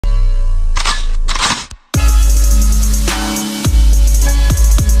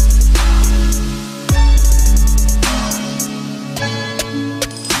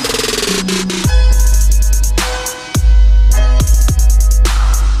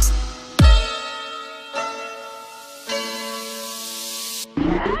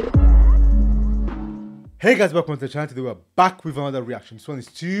Hey guys, welcome to the channel. Today we're back with another reaction. This one is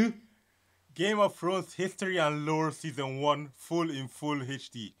to Game of Thrones History and Lore Season 1 full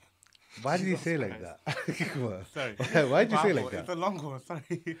HD. Why did you say like that? Come on. Sorry. Why did you say like It's that? a long one,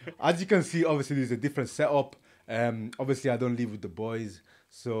 sorry. As you can see, obviously there's a different setup. Obviously I don't live with the boys,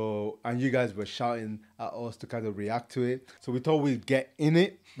 and you guys were shouting at us to kind of react to it. So we thought we'd get on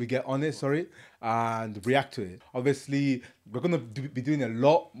it, and react to it. Obviously, we're gonna be doing a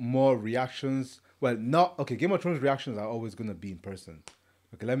lot more reactions. Well, Game of Thrones reactions are always gonna be in person.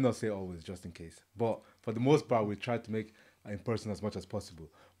 Okay, let me not say always, just in case. But for the most part, we try to make in person as much as possible.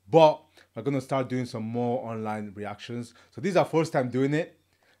 But we're gonna start doing some more online reactions. So this is our first time doing it.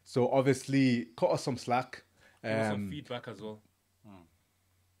 So obviously, cut us some slack. Give us some feedback as well.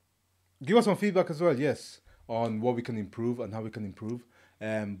 Give us some feedback as well, yes, on what we can improve and how we can improve.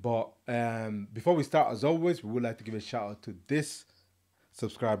 But before we start, as always, we would like to give a shout out to this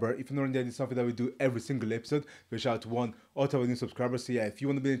subscriber. If you're not already, it's something that we do every single episode. We shout out to one or two of our new subscribers. So yeah, if you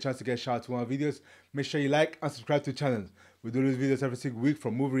want to be in a chance to get a shout out to one of our videos, make sure you like and subscribe to the channel. We do these videos every single week,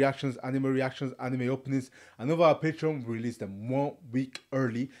 from movie reactions, anime openings, and over our Patreon, we release them 1 week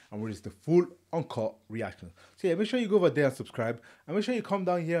early and release the full uncut reaction. So yeah, make sure you go over there and subscribe, and make sure you come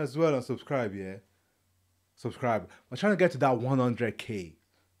down here as well and subscribe. Yeah, subscribe. We're trying to get to that 100k.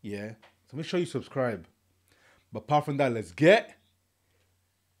 Yeah, so make sure you subscribe. But apart from that, let's get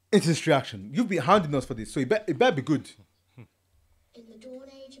into this reaction. You've been hounding us for this, so it better be good. In the dawn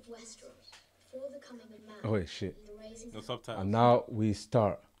age of Westeros, before the coming of man, Oh wait, shit. and the raising No of subtitles. And now we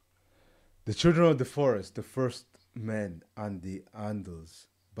start. The Children of the Forest, the First Men and the Andals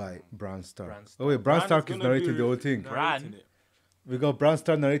by Bran Stark. Bran Stark. Oh wait, Bran Bran Stark is is gonna narrating be the whole thing. narrating it. We got Bran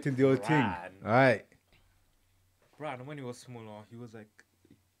Stark narrating the whole thing. Bran. Alright. Bran, when he was smaller, he was like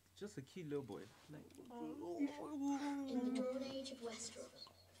just a cute little boy. Like, in the dawn age of Westeros,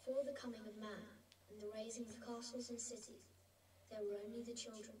 before the coming of man, and the raising of castles and cities, there were only the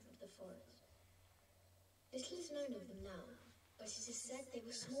children of the forest. Little is known of them now, but it is said they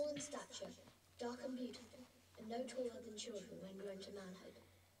were small in stature, dark and beautiful, and no taller than children when grown to manhood.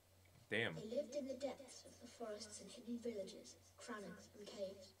 damn. They lived in the depths of the forests and hidden villages, crannogs and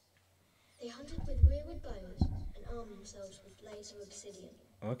caves. They hunted with weirwood bows and armed themselves with blades of obsidian.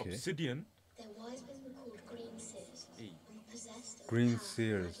 Okay. Obsidian. Their wise men were called green seers Hey. and were possessed of Green power and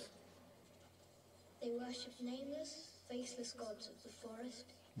seers. magic. They worshipped nameless, faceless gods of the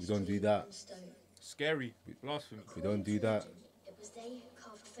forest. We don't do stream, that. and stone. Scary. Blasphemy. We don't do that. It was they who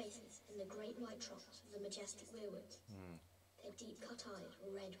carved faces in the great white trunks of the majestic weirwoods. Their deep-cut eyes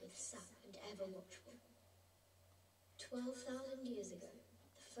were red with sap and ever watchful. 12,000 years ago,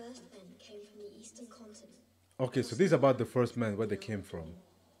 the first men came from the eastern continent. Okay, so this is about the first men, where they came from.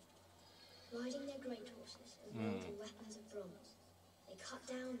 Riding their great horses and wielding weapons of bronze, they cut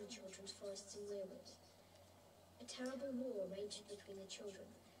down the children's forests and weirwoods. A terrible war raged between the children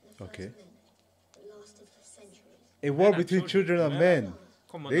and the first Okay. men that lasted for centuries. A war Men and between children and men.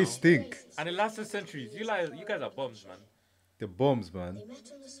 Come on They now. stink. And it lasted centuries. You guys are bombs, man. The bombs, man. They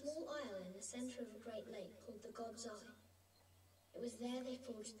met on a small isle in the center of a great lake called the God's Eye. It was there they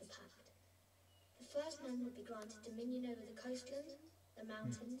forged the pact. The first men would be granted dominion over the coastlands, the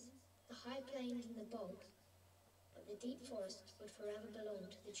mountains, the high plains and the bogs, but the deep forests would forever belong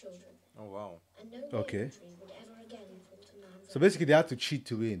to the children, Oh, wow. and no Okay. tree would ever again fall to man's So basically, they had to cheat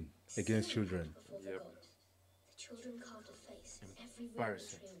to win against children. before the Yep. gods. The children carved a face in every willow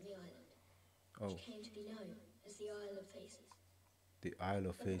Embarrassing. tree on the island, Oh, which came to be known as the Isle of Faces. the Isle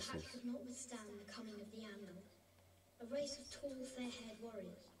of But the Faces. pack could not withstand the coming of the Andal, a race of tall, fair-haired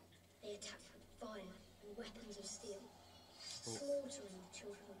warriors. They attacked with fire and weapons of steel, slaughtering the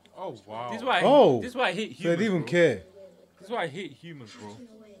children of the Oh, wow. This is why. Oh, This is why I hate So they humans. didn't even bro. care. This is why I hate humans, bro. cutting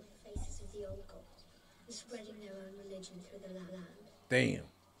away the faces of the old gods and spreading their own religion through the land. Damn.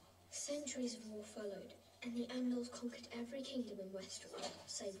 Centuries of war followed, and the Andals conquered every kingdom in Westeros,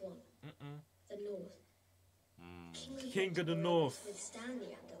 save one, the North. King of the were able North. to withstand the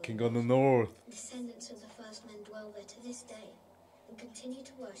Andal. King of the North. Descendants of the first men dwell there to this day and continue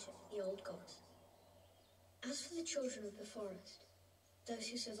to worship the old gods. As for the children of the forest, those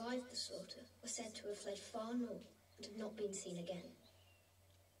who survived the slaughter were said to have fled far north and have not been seen again.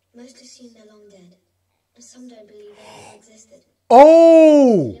 Most assume they're long dead, and some don't believe they ever existed. They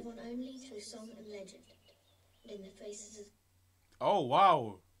Oh! live on only through song and legend, and in the faces of Oh,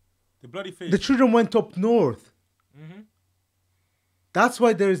 wow. The bloody face. The children went up north. That's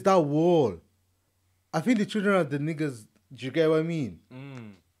why there is that wall. I think the children are the niggas. Do you get what I mean?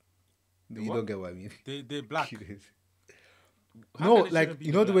 You what? don't get what I mean. They're black. How No, can the like children be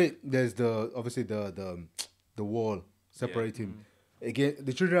you know the black? way there's the obviously the wall separating Again,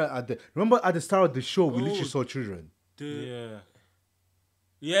 the children at the remember at the start of the show, we literally Oh. saw children. Yeah.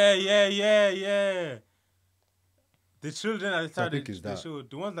 The children at the I start think of it's the that. show,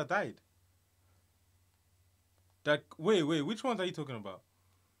 the ones that died. That wait, which ones are you talking about?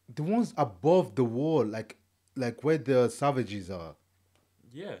 The ones above the wall, like where the savages are.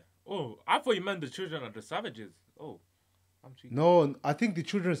 Yeah. Oh, I thought you meant the children are the savages. Oh, I'm cheating. No, I think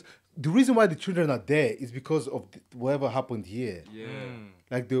the reason why the children are there is because of whatever happened here. Yeah.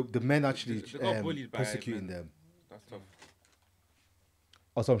 Like the men actually They got bullied by persecuting men. them. That's tough.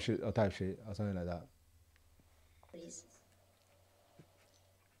 Or some shit, or type shit, or something like that.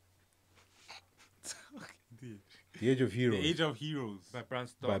 The Age of Heroes The Age of Heroes. By Bran by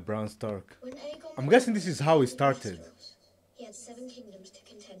Stark. Bran Stark. When Aegon I'm guessing this conquered is how it the started. Westeros, he had 7 kingdoms to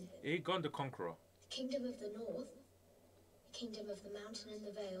contend with. Aegon the Conqueror. The Kingdom of the North, the Kingdom of the Mountain and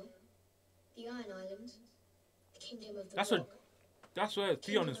the Vale, the Iron Islands, the Kingdom of the That's Rock, That's where the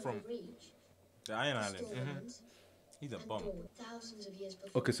Theon Kingdom is of from. the Reach, The Iron the Islands. Stormlands, He's a and bum. Dorne, thousands of years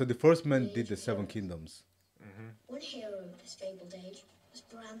before. Okay, so the first men did the 7 kingdoms. One hero of this fabled age was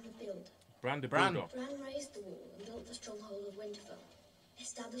Bran the Builder. Bran the Bran. Builder. Bran raised the wall and built the stronghold of Winterfell,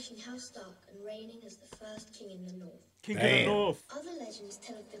 establishing House Stark and reigning as the first king in the north. King of the North. Other legends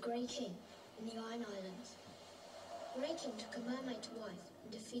tell of the Grey King in the Iron Islands. Grey King took a mermaid to wife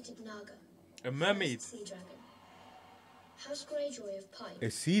and defeated Naga, A mermaid. first sea dragon. House Greyjoy of Pike, A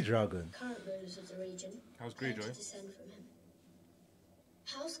sea dragon. current rulers of the region, House claimed to Greyjoy. descend from him.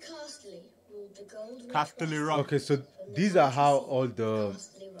 House Casterly ruled the Gold Rich Casterly West Rock. Okay, so from the these are mighty how sea all of the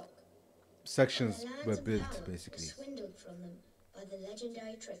Casterly Rock. sections Their lands were and built, power basically. were swindled from them by the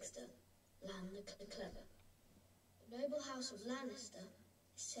legendary trickster, Lan the Clever. The noble house of Lannister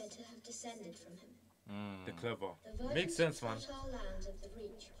is said to have descended from him. The Clever. The virgin Makes sense, man. fertile lands of the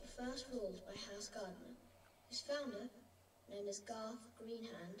Reach were first ruled by House Gardner, whose founder, known as Garth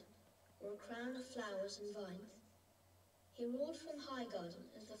Greenhand, wore a crown of flowers and vines. He ruled from Highgarden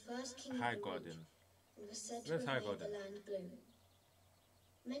as the first king of the Highgarden. Reach, and was said to Where's have made Highgarden? the land bloom.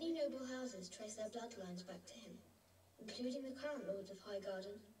 Many noble houses trace their bloodlines back to him, including the current lords of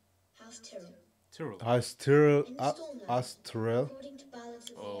Highgarden, House Tyrell. Tyrell. Astral. In the Stormlands, Astral. according to ballads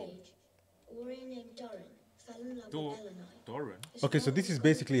of Oh. the age, a warrior named Doran fell in love Dor- with Elenai. Doran. whose Okay, so father this was is god of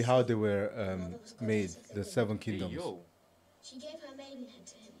basically the how sea. they were Her mother was made, goddess of the wind. 7 Hey, kingdoms. yo. She gave her maidenhead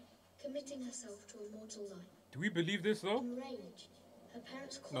to him, committing herself to a mortal life. Do we believe this though? Enraged, her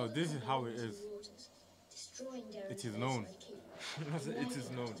parents called No, her this is from how the it rivers is. and waters, destroying Darren's It is known. beachside keep, It and is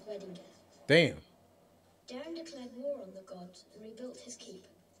lying known. about his wedding gift. Damn. Darren declared war on the gods and rebuilt his keep,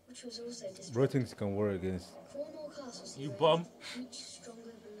 which was also Bro destroyed. thinks he can war against. 4 more castles he You raised, bum. each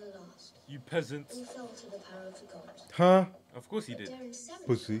stronger than the last. You peasant. All fell to the power of the gods. Huh? Of course he But did. Darren's 7th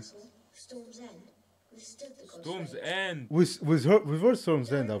Pussy. castle, Storm's End, withstood the gods' Storm's rage. End. We've heard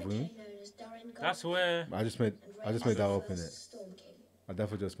Storm's End, Darren have we? became known as Darren That's Godfrey where. I just made and I just reigned made as that the up in it. first Storm King. I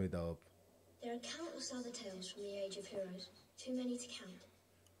definitely just made that up. There are countless other tales from the Age of Heroes, too many to count.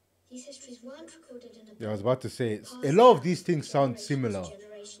 These histories weren't recorded in a Yeah, I was book, about to say passed a lot of down these things sound generation to similar.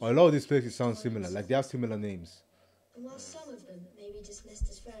 generation. Or a lot of these places sound similar. Like they have similar names. And while some of them may be dismissed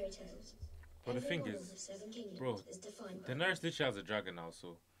as fairy tales, But the every thing one is, of the 7 kingdoms bro, is defined by Daenerys literally has a dragon now,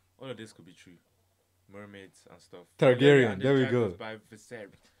 so all of this could be true. Mermaids and stuff. Targaryen, And there we dragons go. By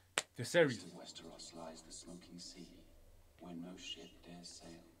Viserys. Viserys. East of Westeros lies the smoking sea, where no ship dares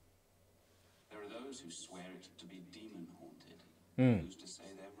sail. There are those who swear it to be demon-haunted, and who's to say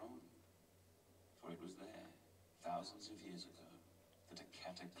they're wrong? For it was there, thousands of years ago, that a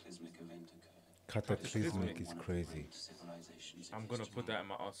cataclysmic event occurred. Cataclysmic is One of the crazy. great civilizations of I'm gonna history. put that in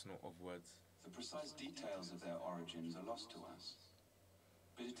my arsenal of words. The precise details of their origins are lost to us.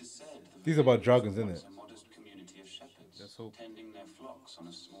 But it is said the These are about Valerians dragons, were isn't once a modest community of shepherds, Let's hope. tending their flocks on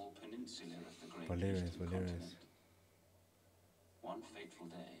a small peninsula of the great Valerians, eastern Valerians. continent. One fateful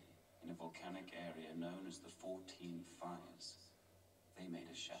day, in a volcanic area known as the 14 Fires, they made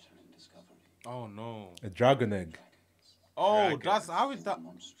a shattering discovery. Oh no. A dragon egg. Dragons. Oh, Dragon. that's how They is were that?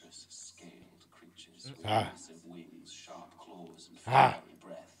 monstrous, scaled creatures with Ah. massive wings, sharp claws, and Ah. fiery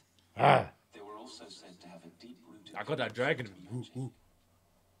breath. Ah. They were also said to have a deep-rooted I got that connection dragon. to Woo, magic. woo.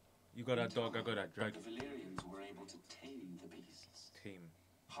 You got that dog, I got that The dragon. Valyrians were able to tame the beasts, Tame.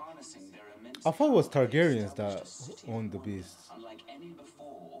 harnessing their immense I thought it was power, they Targaryens established a that city owned the of wonder, beasts. unlike any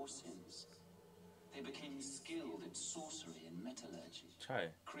before or since. They became skilled at sorcery and metallurgy, Chai.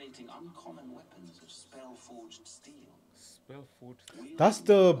 creating uncommon weapons of spell-forged steel. Spellford. Wielding That's these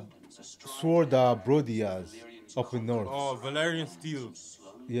the weapons, a stride sword that their Brody dragons, has the Valyrians up in conquered north. Oh, the Valerian surrounding steel. lands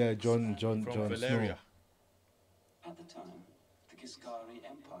and slowly Yeah, Jon From Valeria. At the time, the Giscari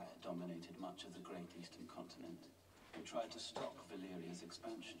Empire dominated much of the great eastern continent. who tried to stop Valeria's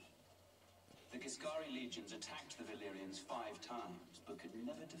expansion. The Giscari legions attacked the Valerians 5 times, but could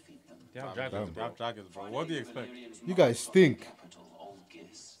never defeat them. They have They dragons, bro. have dragons, bro. What do you Finally, the expect? Valerians You guys marched on stink. the capital, Old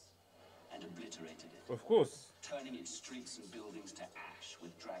Gis, and obliterated it, Of course. turning its streets and buildings to ash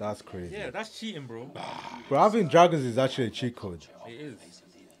with dragons. That's crazy. Yeah, that's cheating, bro. Bro, having dragons is actually a cheat code. It is.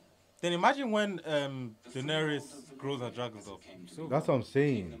 Then imagine when Daenerys grows her dragons up. That's what I'm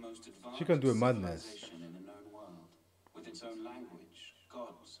saying. She can do a madness. In a known world, with its own language,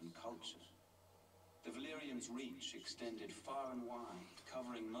 gods, and culture. The Valyrians' reach extended far and wide,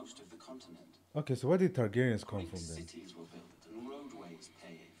 covering most of the continent. Okay, so where did Targaryens come Great from then? cities were built and roadways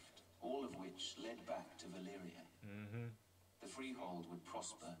paved, all of which led back to Valyria. The freehold would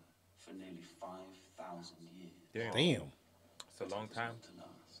prosper for nearly 5,000 years. Damn. It's a long time. To last.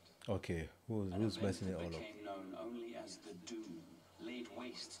 Okay, who's An event messing it that all up? became known only as the Doom, laid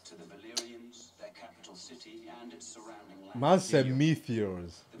waste to the Valyrians, their capital city, and its surrounding land. Man said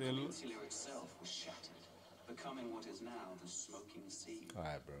meteors. The peninsula itself was shattered, becoming what is now the Smoking Sea.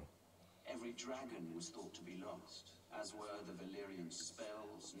 Alright, bro. Every dragon was thought to be lost, as were the Valyrian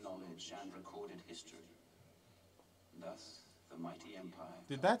spells, knowledge, and recorded history. Thus, the mighty empire.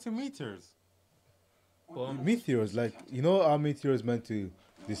 Did that to meteors? Meteors, like, you know how meteors meant to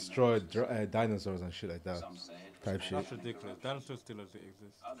destroy dinosaurs and shit like that? Some say it. Type shit. That's ridiculous. Dinosaurs still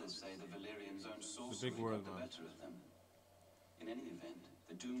exist. Others say the Valyrians' own sorcery big world, got the man. better of them. In any event,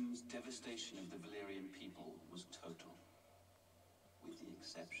 the Doom's devastation of the Valyrian people was total, with the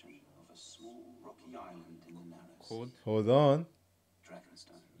exception of a small rocky island in the Narrows, Cold. Hold on.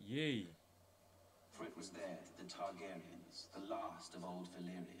 Dragonstone. Yay. For it was there that the Targaryens, the last of old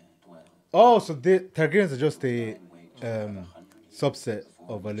Valyria, dwelled. Oh, so the Targaryens are just a subset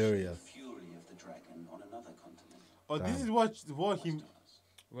of Valyria. The fury of the dragon on another continent. Oh, this is what he.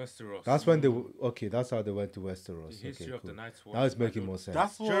 Westeros. That's when they. Okay, that's how they went to Westeros. The Okay, history of the cool. Night's Watch. Now it's making more sense.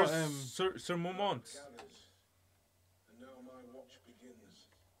 That's what. Sir Mormont. And now my watch begins.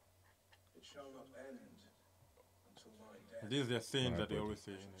 It shall not end until my death. These are sayings that they Alright, always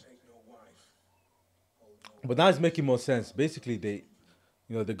say. innit? Take no wife. Hold no But now it's making more sense. Basically, they,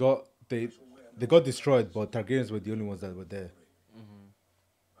 you know, they got destroyed, but Targaryens were the only ones that were there.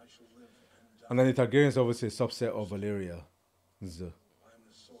 I shall live and die. And then the Targaryens obviously a subset of Valyria. So- I am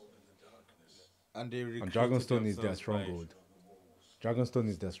the sword in the darkness. And they And recruited Dragonstone is their themselves by- stronghold. Dragonstone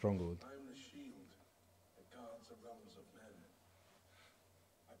is their stronghold. I am the shield that guards the realms of men.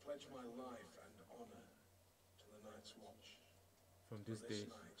 I pledge my life and honor to the Night's Watch. From this This day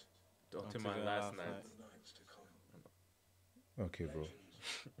night, up to Until my the last last night. night. the nights to come. Okay, bro.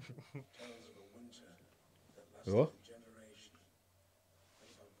 Tales of a winter that lasted What? a generation. And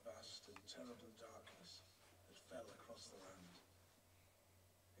of a vast and terrible darkness that fell across the land.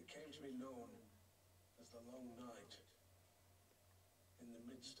 It came to be known as the Long Night. In the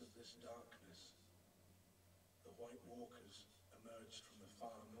midst of this darkness, the White Walkers emerged from the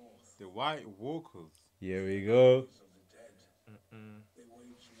far north. The White Walkers. Here we go. Of the dead. They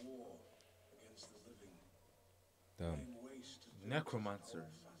waged war against the living. Damn. laying waste to Necromancer.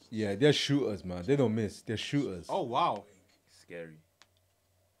 Yeah, they're shooters, man. They don't miss. They're shooters. Oh wow. Scary.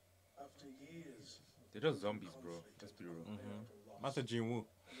 After years They're just zombies, bro. Let's be real. Master Jinwoo.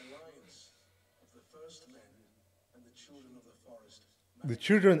 an alliance of the first men and the children of the forest The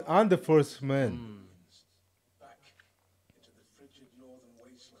children and the first men. back into the frigid northern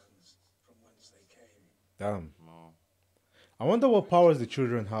wastelands from whence they came. Damn. No. I wonder what powers the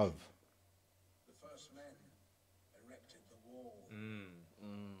children have. The first men erected the wall, a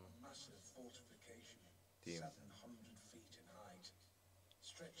massive fortification, Damn. 700 feet in height,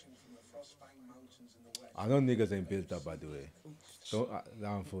 stretching from the Frostfang Mountains in the west. I know niggas ain't built that, by the way. Don't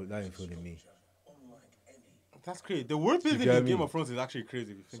that ain't fooling me. Unlike any, That's crazy. The world building get in me? Game of Thrones is actually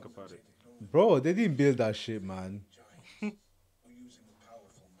crazy if you think about it. Bro, they didn't build that shit, man. were using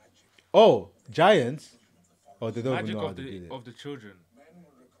powerful magic. Oh, giants? Oh, they don't Magic even know how of to the build it. of the children. Men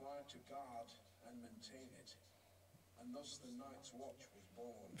were required to guard and maintain it, and thus the Night's Watch was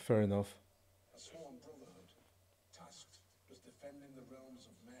born. Fair enough. A sworn brotherhood, tasked with defending the realms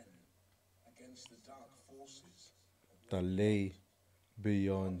of men against the dark forces. That lay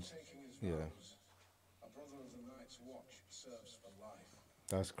beyond. Taking his Yeah, vows, a brother of the Night's Watch serves for life.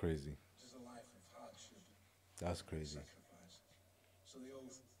 that's crazy. It is a life of hardship That's and crazy. sacrifice. So the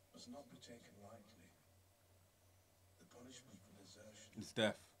oath must not be taken lightly. The punishment for desertion It's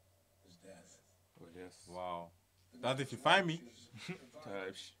death. is death. Oh yes. Wow. That's if you find me. Is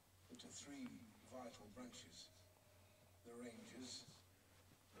divided Sh- into three vital branches: the Rangers,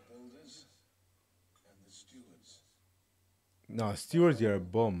 the Builders, and the Stewards. Nah, stewards, you're a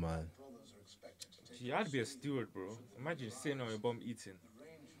bum, man. Brothers are expected to take You had to be a steward, bro. Imagine sitting on your bum eating.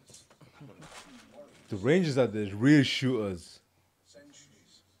 The Rangers are the real shooters.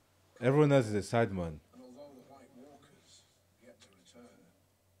 Centuries. Everyone else is a sideman. And although the White Walkers yet to return,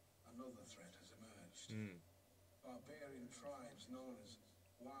 another threat has emerged. Barbarian tribes known as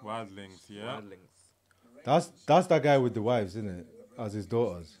Wildlings, yeah. Wildlings. That's that guy with the wives, isn't it? As his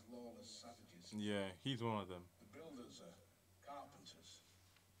daughters. lawless savages. Yeah, he's one of them. The builders are carpenters,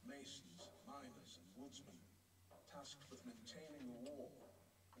 masons, miners, and woodsmen, tasked with maintaining the wall,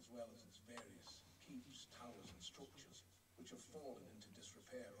 as well as its various keeps, towers, and structures, which have fallen into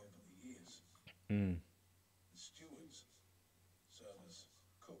disrepair over the years. The stewards serve as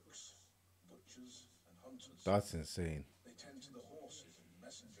cooks, butchers, and hunters. That's insane. They tend to the horses and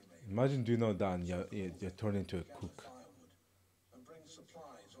messenger ravens. Imagine doing all that and you're turned into a cook. Firewood and bring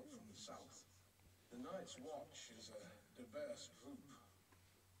supplies up from the south. The Night's Watch is a diverse group.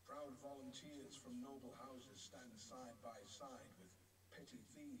 Proud volunteers from noble houses stand side by side with petty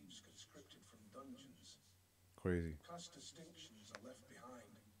thieves conscripted from dungeons. Crazy. Class distinctions are left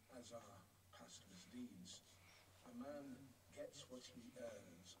behind, as are past misdeeds. A man gets what he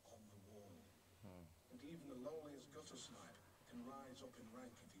earns on the wall. And even the lowliest gutter snipe can rise up in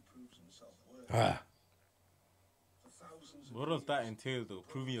rank if he proves himself worthy. Ah. For thousands of What does that years, entail, though?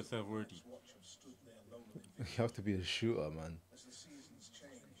 Proving yourself worthy. Watch have stood there lonely You have to be a shooter, man. as the seasons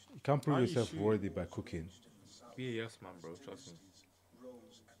changed. You can't prove How you yourself shoot? worthy by cooking. Be a yes man, bro. Trust me.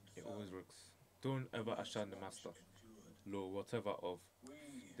 Rose and It always works. Don't ever outshine the master. Law, whatever of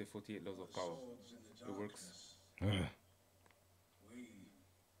the 48 laws of power. swords in the It works. darkness. We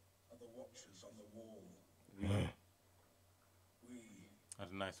are the watchers on the wall. We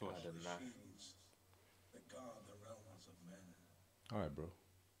That's a nice watch. Had a knife. shields that guard the realms of men. Alright, bro.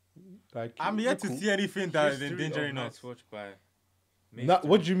 Like, I'm you're yet to cool. see anything that is History of endangering us. Night's Watch by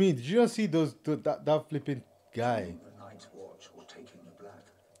What do you mean? Did you not see that flipping guy? The Night's Watch or taking the black,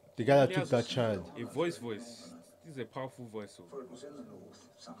 The guy that He took has that child. a voice. This is a powerful voice. So for it was in the north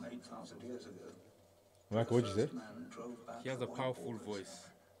some 8,000 years ago. Michael, what'd you say? First man drove back he has the a White powerful Walkers, voice.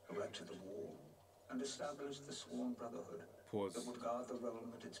 erected the wall, and established the sworn brotherhood that Pause. would guard the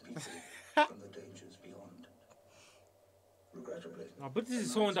realm and its people from the dangers beyond. Regrettably, No, but this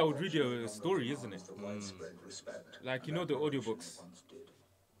is someone that would read your story, isn't it? the widespread respect Like, you and know the admiration audiobooks. it once did.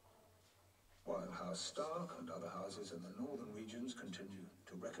 While House Stark and other houses in the northern regions continue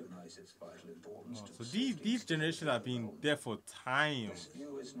to recognize its vital importance to So the these safety these generations have been there for time. This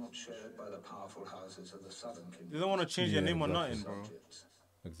view is not shared by the powerful houses of the southern kingdom. They don't want to change their Yeah, name or exactly. nothing, bro. Subjects.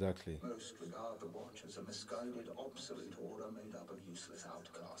 Exactly. Most regard the Watch as a misguided, obsolete order made up of useless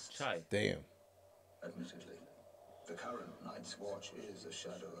outcasts. Chai. Damn. Admittedly, the current Night's Watch is a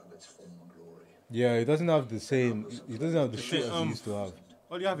shadow of its former glory. Yeah, he doesn't have the same. He doesn't have the shit as he used to have.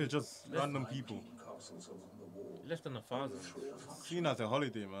 All you have is just random people. Castles along the wall, Less than 1,000. three are functional: Seen as a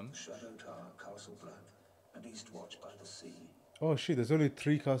holiday, man. Shadow Tower, Castle Black, and East Watch by the Sea. Oh shit! There's only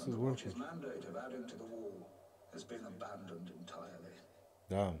 3 castles The working. Watch's mandate of adding to the wall has been abandoned entirely.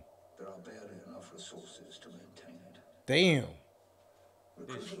 Damn. There are barely enough resources to maintain it. Damn.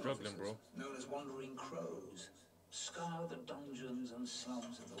 Recruiting struggling, bro. officers, known as Wandering Crows, scour the dungeons and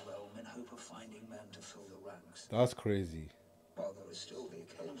slums of the realm in hope of finding men to fill the ranks. That's crazy. While there is still the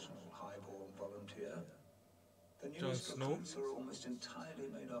occasional highborn volunteer, the Jon newest Snow? recruits are almost entirely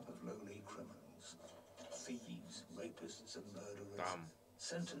made up of lowly criminals, thieves, rapists, and murderers, Damn.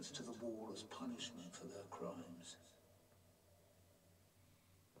 sentenced to the wall as punishment for their crimes.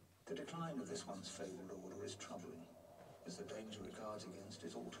 The decline of this once favoured order is troubling, as the danger it guards against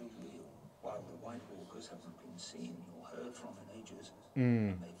is all too real. While the White Walkers have not been seen or heard from in ages,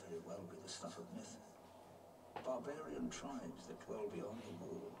 and may very well be the stuff of myth. Barbarian tribes that dwell beyond the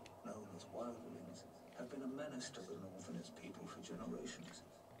wall, known as wildlings, have been a menace to the north and its people for generations.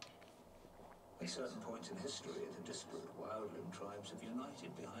 At certain points in history, the disparate wildling tribes have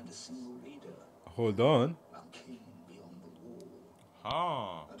united behind a single leader, Hold on. a king beyond the wall,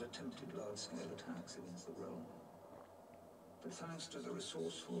 Ah. and attempted large-scale attacks against the realm. But thanks to the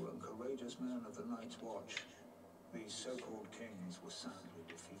resourceful and courageous men of the Night's Watch, these so-called kings were sadly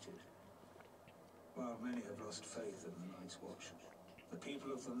defeated. While many have lost faith in the Night's Watch, the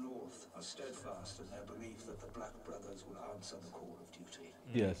people of the North are steadfast in their belief that the Black Brothers will answer the call of duty.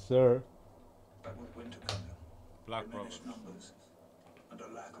 Yes, sir. But with winter coming, Black diminished Brothers. numbers, and a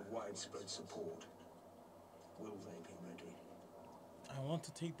lack of widespread support, will they be ready? I want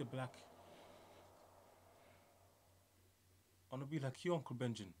to take the black. I want to be like you, Uncle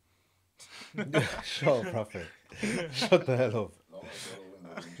Benjamin. Shut up, Raphael. Shut the hell up. Long ago in the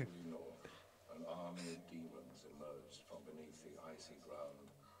wintry north, an army of demons emerged from beneath the icy ground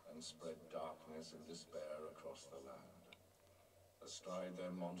and spread darkness and despair across the land. Astride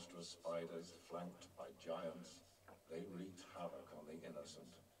their monstrous spiders, flanked by giants, they wreaked havoc on the innocent,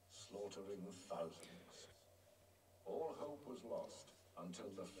 slaughtering thousands. All hope was lost until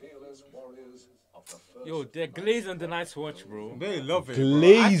the fearless warriors of the first Yo, they're glazing the Night's Watch, bro. They love it.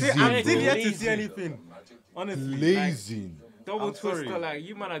 Glazing, bro. I'm still bro. yet to see Glazing. anything. Honestly. Blazing. Double I'm twister, sorry. like,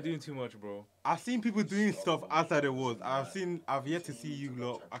 you man are doing too much, bro. I've seen people doing stuff outside the walls. I've yet to see you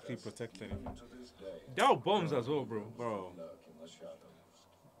lot actually protect anything. There are bombs as well, bro. Bro,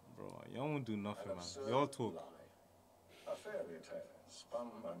 you won't do nothing, man. You all talk. A fairy tale spun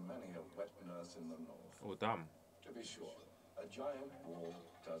by many a wet nurse in the north. Oh, damn. To be sure, a giant wall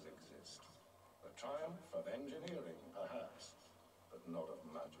does exist. The triumph of engineering, perhaps, but not of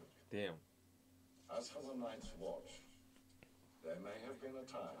magic. Damn. As for the Night's Watch, there may have been a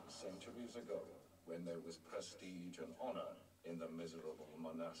time centuries ago when there was prestige and honor in the miserable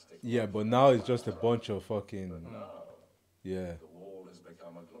monastic. Yeah, but now it's just a bunch of fucking. Now, Yeah. the wall has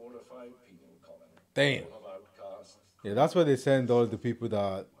become a glorified penal colony. Damn. Full of outcasts. Yeah, that's where they send all the people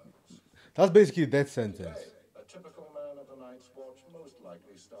that. That's basically a death sentence. A typical man of the Night's Watch most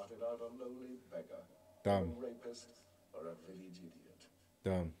likely started out a lowly beggar, Damn. a rapist, or a village idiot.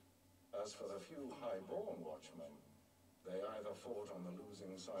 Damn. As for the few high-born watchmen, they either fought on the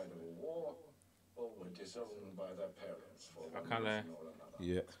losing side of a war or were disowned by their parents for one can't lie. reason or another.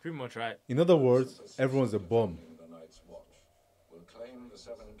 Yeah. It's pretty much right. In other words, everyone's a bum. The Night's Watch will claim the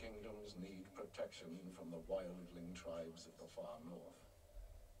Seven Kingdoms need protection from the wildling tribes of the far north.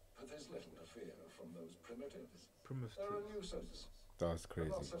 But there's little to fear from those primitives. They're a nuisance. That's They're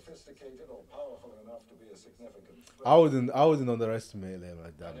not crazy. sophisticated or powerful enough to be a significant threat. I wouldn't underestimate them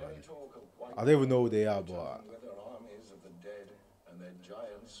like that, And any man. talk of white I don't even know who they are, but returning with their armies of the dead and their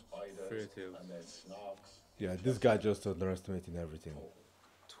giant spiders Fairy tales. and their snarks. yeah, this guy just underestimating everything.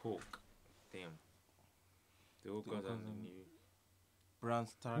 Talk. Damn. The old gods and the new. Bran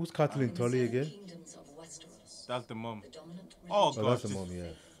Stark. Who's Kathleen In the Tully seven again? kingdoms of Westeros, That's the mom. the dominant Oh, religion Oh, that's God. the mom,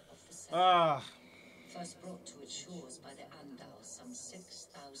 yeah. of the seven, Ah. first brought to its shores by the Andals some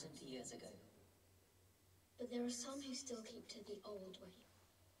 6,000 years ago. But there are some who still keep to the old way,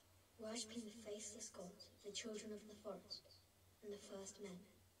 worshipping the faceless gods, the children of the forest, and the first men.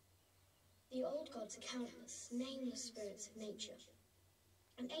 The old gods are countless, nameless spirits of nature.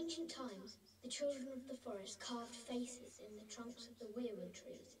 In ancient times, the children of the forest carved faces in the trunks of the weirwood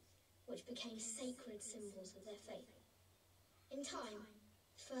trees, which became sacred symbols of their faith. In time,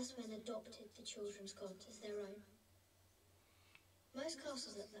 the first men adopted the children's gods as their own. Most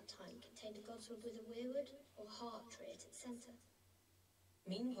castles at that time contained a godswood with a weirwood or heart tree at its centre.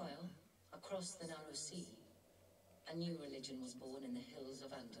 Meanwhile, across the narrow sea, a new religion was born in the hills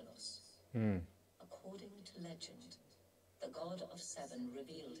of Andalos. According to legend, the god of seven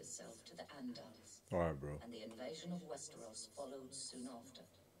revealed itself to the Andals, Alright, bro. and the invasion of Westeros followed soon after.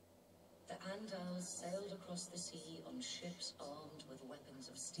 The Andals sailed across the sea on ships armed with weapons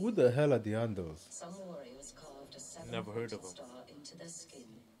of steel. Who the hell are the Andals? Some warriors carved a Never heard of 'em. star into their skin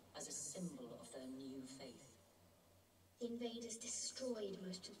as a symbol of their new faith. The invaders destroyed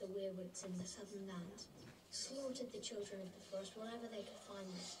most of the weirwoods in the southern lands, slaughtered the children of the forest wherever they could find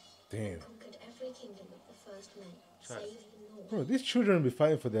them, Damn. and conquered every kingdom of the first men, save the north. Bro, these children be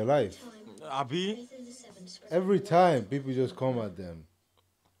fighting for their life. Time, Abi. faith in the seven spread Every everywhere. time people just come at them.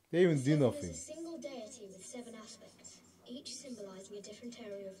 They even do Seven nothing. is a single deity with seven aspects, each symbolizing a different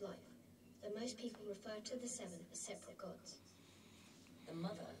area of life, though most people refer to the seven as separate gods. The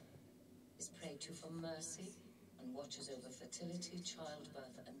mother is prayed to for mercy and watches over fertility,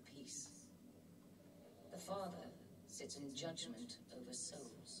 childbirth, and peace. The father sits in judgment over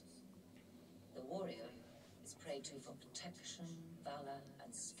souls. The warrior is prayed to for protection, valor,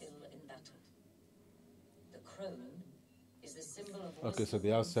 and skill in battle. The crone is the symbol of Okay, so wisdom they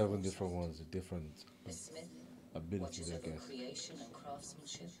have and 7 foresight. different ones, different The smith abilities, watches I over guess. creation and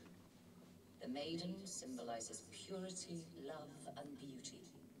craftsmanship. The maiden symbolizes purity, love, and beauty.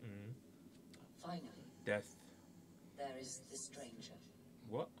 Finally, Death. there is the stranger,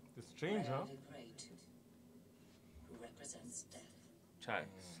 What? The stranger. rarely prayed to, who represents death. Chai.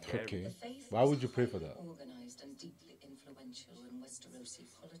 Scary. Okay. The faith Why is would you pray for highly that? Organized and deeply influential in Westerosi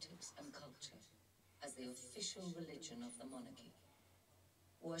politics and culture as the official religion of the monarchy.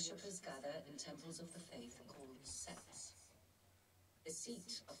 Worshippers gather in temples of the faith called septs. The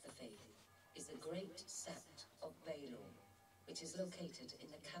seat of the faith is the Great Sept of Baelor, which is located in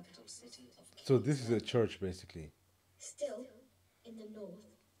the capital city of So King's this is a Landing. church, basically. Still, in the north,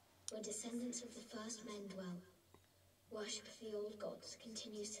 where descendants of the first men dwell, worship of the old gods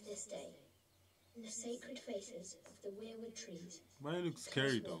continues to this day. in the sacred faces of the weirwood trees. Man, it looks close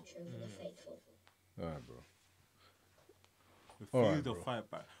scary though. watch over the faithful. Alright, bro. The Alright, field of bro.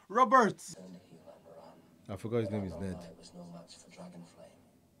 fight back. Roberts! Turned heel and ran. I forgot his name is Ned. It was no match for Dragonflame.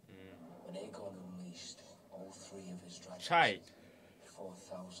 When Aegon unleashed all three of his dragons, Chai.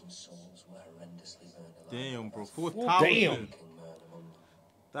 4,000 souls were horrendously burned alive. Damn, bro. Damn. 4,000. King Murder among them,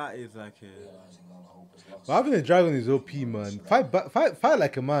 That is like a. realizing all hope was lost. But having a dragon is OP, man. Fight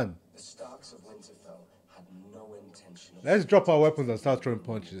like a man. The Starks of Winterfell had no intention of... Let's drop our weapons and start throwing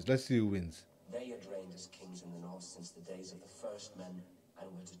punches. Let's see who wins. They had reigned as kings in the north since the days of the First Men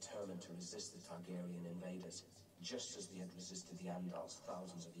and were determined to resist the Targaryen invaders, just as they had resisted the Andals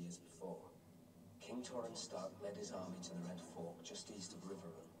thousands of years before. King Torrhen Stark led his army to the Red Fork just east of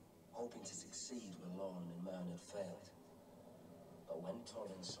Riverrun, hoping to succeed where Lorne and Mern had failed. But when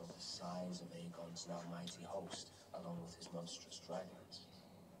Torrhen saw the size of Aegon's now mighty host, along with his monstrous dragons,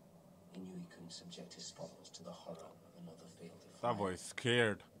 he knew he couldn't subject his followers to the horror of another field of That fire. boy is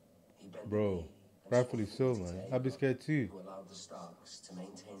scared. He bent the Bro, knee and rightfully swore so, fealty man. to I'd be Aegon, scared too. who allowed the Starks to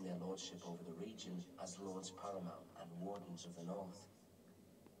maintain their lordship over the region as Lords Paramount and Wardens of the North.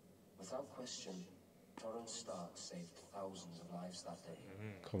 Without question, Torrhen Stark saved thousands of lives that day.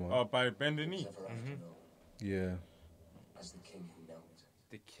 Come on. Oh, by bending knee. Ever after known Yeah. as the king who knelt.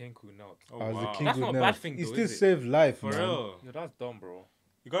 The king who knelt. Oh, As the wow. king That's would not a know. bad thing, He though, still is it? saved life, For man. real. Yo, that's dumb, bro.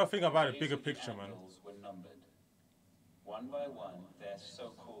 You gotta think about the Days bigger of the picture, man. Andals were numbered. One by one, their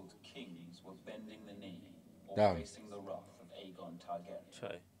so-called kings were bending the knee or Damn. facing the wrath of Aegon Targaryen.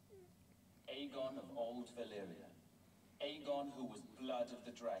 Chai. Aegon of old Valyria. Aegon who was blood of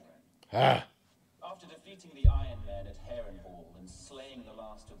the dragon. Ah. After defeating the Iron Men at Harrenhal and slaying the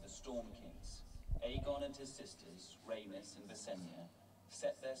last of the Storm Kings, Aegon and his sisters, Rhaenys and Visenya,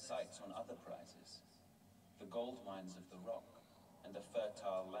 set their sights on other prizes. The gold mines of the Rock and the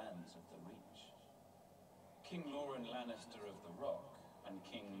fertile lands of the Reach. King Loren Lannister of the Rock and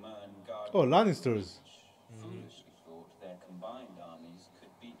King Mern Garden Oh, Lannisters. foolishly thought their combined armies could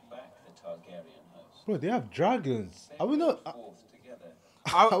beat back the Targaryen host. Bro, they have dragons. They Are we not... rode forth together,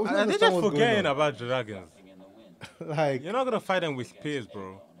 I was not They're understand just what's going forgetting on. about dragons. flapping in the wind. Like, You're not gonna fight them with spears,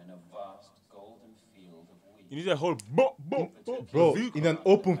 bro. Aegon in a vast golden field of wheat. You need a whole bro, in an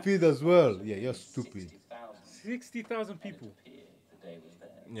open field as well. Yeah, you're stupid. 60,000 people. The day was there.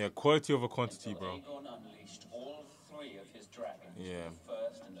 Yeah, quality over quantity, bro. Aegon unleashed all three of his dragons Yeah. for the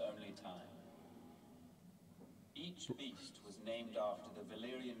first and only time. Each beast was named after the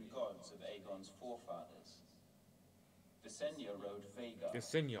Valyrian gods of Aegon's forefathers. Visenya rode Vhagar, The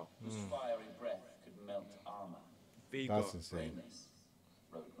senior. whose fiery breath could melt armor. Vega. That's insane. Rhaenys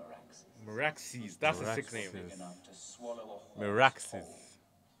rode Meraxes, Meraxes. That's a sick name. Meraxes. big enough to swallow a horse Meraxes. whole.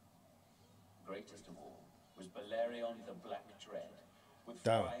 Greatest of all was Balerion the Black Dread, with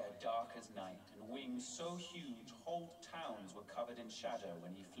Damn. fire dark as night and wings so huge whole towns were covered in shadow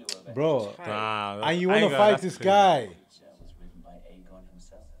when he flew over. Bro, Damn, and you I want to ain't gonna- fight that's this crazy. guy. Creature was ridden by Aegon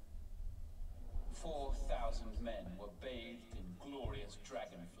himself. 4,000 men were bathed in glorious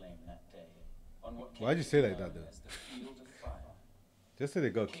dragon flame that day. On what Why'd you came say to like be that, known though? as the Field of Fire. Just say they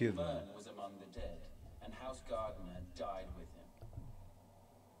got King killed, man. Mern was among the dead, and House Gardner died with him.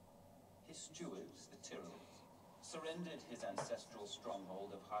 His stewards, the Tyrells, surrendered his ancestral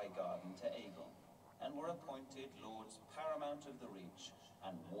stronghold of Highgarden to Aegon, and were appointed Lords Paramount of the Reach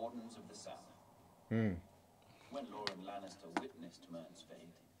and Wardens of the South. When Loren Lannister witnessed Mern's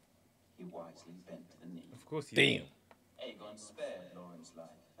fate, he wisely bent the knee. Of course he Damn. Aegon spared Loren's life,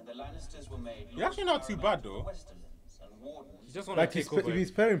 and the Lannisters were made You're actually not too Paramount bad, of though. the Westerlands and Wardens. He just want Like, to he's, take over. he's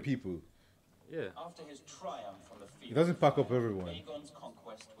sparing people. Yeah. After his triumph on the field, He doesn't of pack up fire, everyone. Aegon's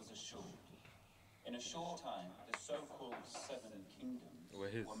conquest was assured. In a short time, the so-called Seven Kingdoms Were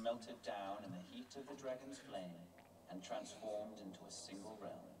his. were melted down in the heat of the dragon's flame and transformed into a single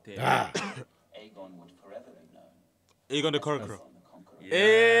realm. Damn. Ah, Aegon would forever be known Aegon the as Conqueror. Aegon the Conqueror.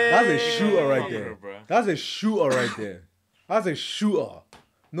 Yeah. that's a Aegon shooter the right Conqueror, there. bruh. That's a shooter right there. That's a shooter.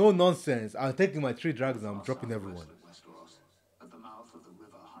 No nonsense. I'm taking my 3 dragons and I'm dropping everyone. Southwest of Westeros, at the mouth of the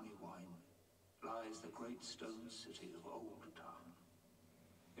river Honeywine, lies the great stone city of Old Town.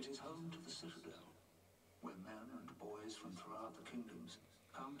 It is home to the Citadel, where men and boys from throughout the kingdoms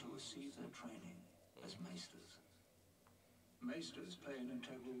come to receive their training as maesters. Maesters play an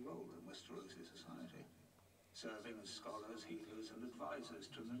integral role in Westerosi society, serving as scholars, healers, and advisors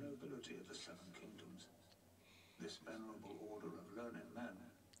to the nobility of the Seven Kingdoms. This venerable order of learned men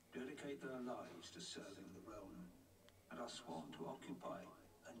dedicate their lives to serving the realm and are sworn to occupy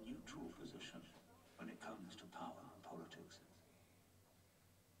a neutral position when it comes to power and politics.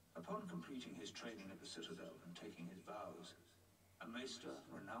 Upon completing his training at the Citadel and taking his vows, A maester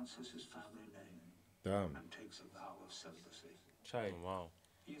renounces his family name Damn. and takes a vow of celibacy. Chai. Wow.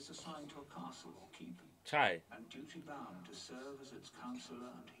 He is assigned to a castle or keep Chai. and duty-bound to serve as its counselor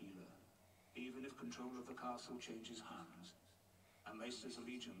and healer, even if control of the castle changes hands. A maester's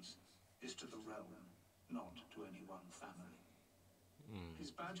allegiance is to the realm, not to any one family.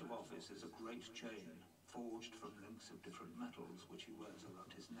 His badge of office is a great chain forged from links of different metals which he wears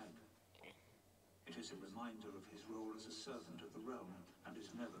around his neck. It is a reminder of his role as a servant of the realm and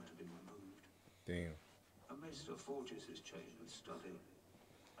is never to be removed. Damn. A maester forges his chain with study,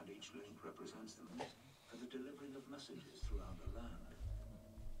 and each link represents the means for the delivering of messages throughout the land.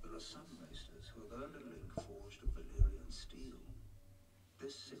 There are some maesters who have earned a link forged of Valyrian steel.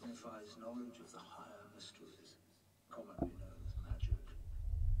 This signifies knowledge of the higher mysteries, commonly known as magic.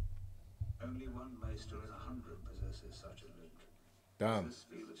 Only one maester in 100 possesses such a link. Damn. This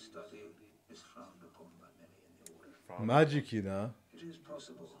field of study is frowned upon by many in the order. Magic, you know. It is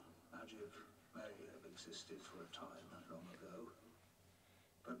possible magic may have existed for a time not long ago,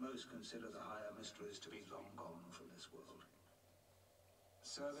 but most consider the higher mysteries to be long gone from this world.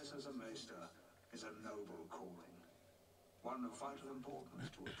 Service as a maester is a noble calling, one of vital importance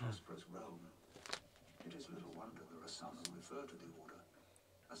to a prosperous realm. It is little wonder there are some who refer to the order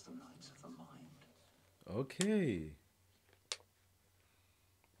as the Knights of the Mind. Okay.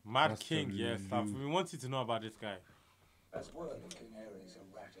 Mad King, yes. We want you to know about this guy. As word of King Ares'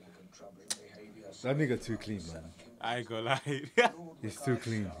 erratic and troubling behavior, That nigga too clean, man. I ain't gonna lie. He's too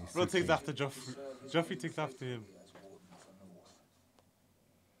clean. He's Bro too takes clean. after Joffrey. Joffrey takes after him. as warden of the north.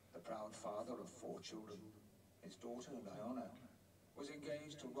 The proud father of 4 children, his daughter Lyanna, was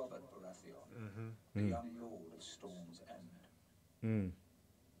engaged to Robert Baratheon, the young lord of Storm's End.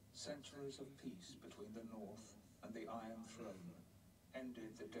 Centuries of peace between the North and the Iron Throne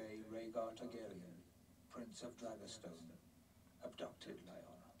ended the day Rhaegar Targaryen, Prince of Dragonstone, abducted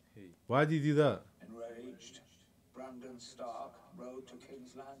Lyanna. Why did you do that? Enraged, Brandon Stark rode to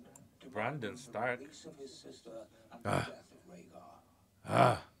King's Landing, Brandon demanding Stark? the release of his sister and the death of Rhaegar.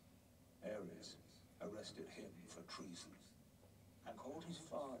 Ah. Ares arrested him for treason and called his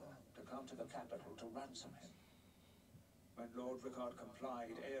father to come to the capital to ransom him. When Lord Rickard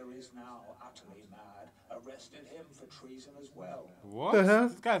complied, Ares, now utterly mad, arrested him for treason as well. What? The hell?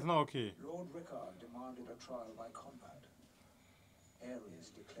 This guy's not okay. Lord Rickard demanded a trial by combat. Ares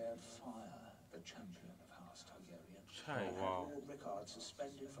declared fire the champion of House Targaryen. Chai. And wow. Lord Rickard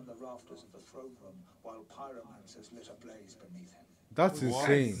suspended from the rafters of the throne room while pyromancers lit a blaze beneath him. That's What?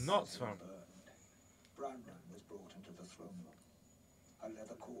 insane. Nuts, fam. Burned. Brandon was brought into the throne room. A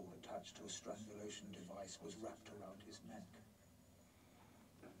leather cord attached to a strangulation device was wrapped around his neck.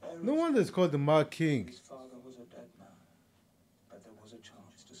 No wonder it's called the Mad King. His father was a dead man, but there was a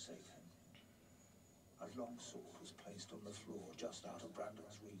chance to save him. A long sword was placed on the floor just out of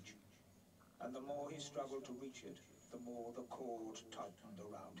Brandon's reach, and the more he struggled to reach it, the more the cord tightened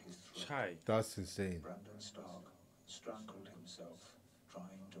around his throat. Chai. That's insane. Brandon Stark strangled himself,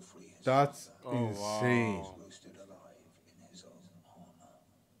 trying to free his That's father. insane. He was roasted alive in his own armor.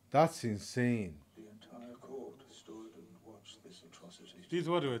 That's insane. The entire court stood and watched this atrocity. This is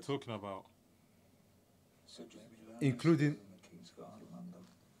what they were talking about. Sir Jaime Lannister Including- and the King's Guard among them.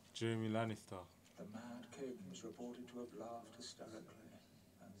 Jamie Lannister. The Mad King was reported to have laughed hysterically.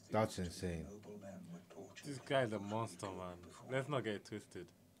 And That's these two insane. noble men were tortured This guy's a monster, man. Let's not get it twisted.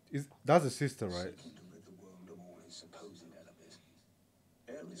 That's a sister, right? seeking to rid the world of all his supposed enemies.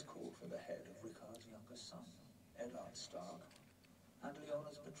 Ares called for the head of Rickard's younger son, Eddard Stark, and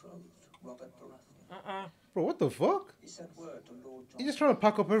Lyanna's betrothed, Robert Baratheon. Bro, what the fuck? He sent word to Lord John. He's just trying to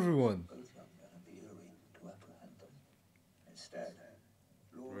pack up everyone. Both young men of the Eyrie to apprehend them. Instead,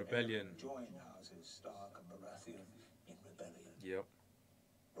 Lord Rebellion. Aegon joined houses Stark and Baratheon in rebellion. Yep.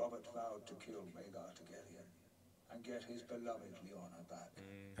 Robert vowed to kill Rhaegar Targaryen and get his beloved Lyanna back.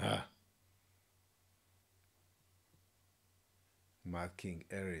 Ah. Mad King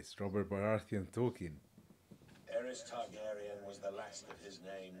Ares, Robert Baratheon talking. Aerys Targaryen was the last of his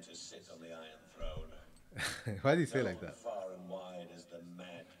name to sit on the Iron Throne. Why do you say Known like that? far and wide as the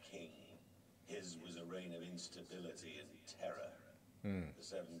Mad King. His was a reign of instability and terror. The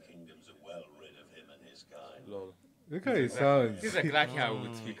Seven Kingdoms are well rid of him and his kind. Lol. Look how he sounds. He's exactly how we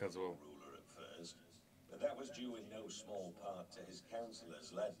would speak as well. Ruler at first, but that was due in no small part to his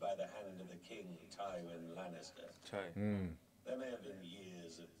counselors, led by the hand of the king, Tywin Lannister. Chai. There may have been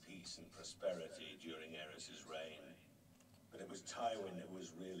years of peace and prosperity during Aerys's reign, but it was Tywin who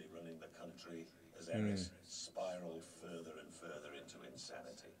was really running the country as Aerys spiraled further and further into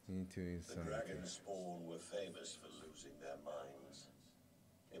insanity. Into The insanity. dragon spawn were famous for losing their minds.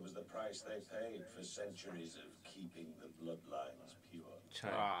 It was the price they paid for centuries of keeping the bloodlines pure.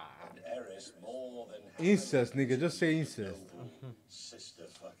 And Eris, more than Incest, nigga. Just say incest. sister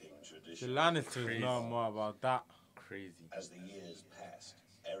fucking The tradition. Lannisters know more about that. Crazy. As the years passed,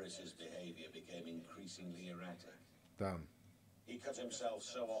 Eris's behavior became increasingly erratic. Damn. He cut himself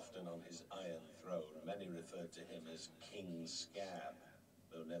so often on his iron throne, many referred to him as King Scab,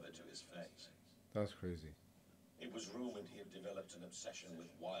 though never to his face. That's crazy. It was rumored he had developed an obsession with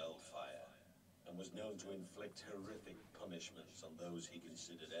wildfire and was known to inflict horrific punishments on those he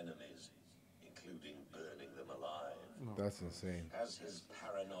considered enemies, including burning them alive. That's insane. As his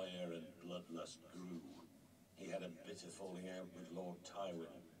paranoia and bloodlust grew, he had a bitter falling out with Lord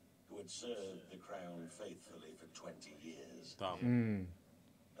Tywin, who had served the crown faithfully for 20 years.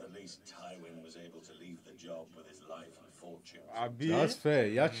 At least Tywin was able to leave the job with his life and fortune. That's fair.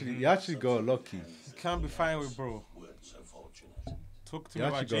 You actually got lucky. You can't be fine with bro. Weren't so fortunate. Talk to You me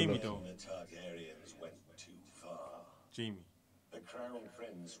about actually got Jamie lucky. though. The Targaryens went too far. Jamie. The Crown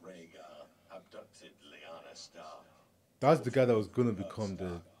Prince Rhaegar abducted Lyanna Stark. That's the guy that was gonna become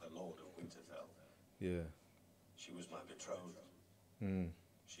the. The Lord of Winterfell. Yeah. She was my betrothed.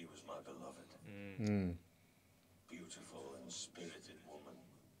 She was my beloved. Beautiful and spirited woman.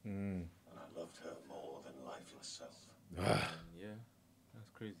 And I loved her more than life itself. Yeah, that's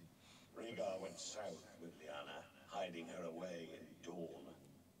crazy. Rhaegar went south with Lyanna, hiding her away in Dorne.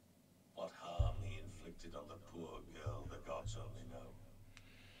 What harm he inflicted on the poor girl, the gods only know.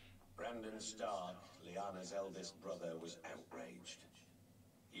 Brandon Stark, Lyanna's eldest brother, was outraged.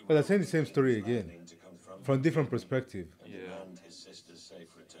 He But they're saying the same story wrote again, Landing to confront from him different perspective. and demand his sister's safe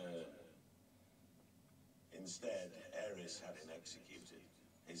return. Instead, Aerys had him executed.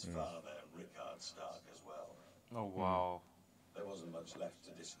 His father, Rickard Stark, as well. Oh wow. There wasn't much left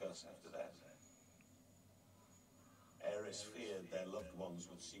to discuss after that. Aerys feared their loved ones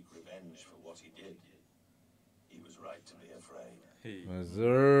would seek revenge for what he did. He was right to be afraid. Hey,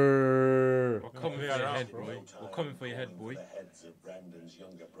 Sir. we're coming for your head, boy. We're coming for your head, boy. The heads of Brandon's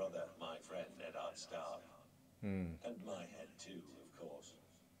younger brother, my friend Eddard Stark. And my head too, of course.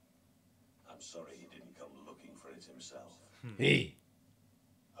 I'm sorry he didn't come looking for it himself. Hey.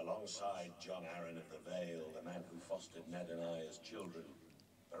 Alongside John Arryn of the Vale, the man who fostered Ned and I as children,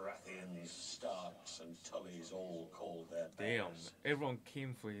 Baratheons, Starks, and Tullys all called their Damn, banners. everyone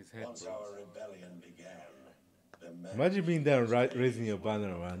came for his head, Once bro. our rebellion began, the men Imagine being there and raising your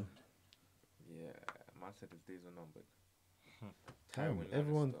banner, man. Yeah, man said his days were numbered. Damn,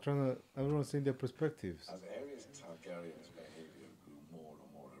 Tywin everyone's saying their perspectives. As Aerys Targaryen's behavior grew more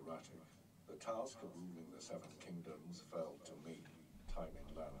and more erratic, the task of ruling the Seven Kingdoms fell to me, Tywin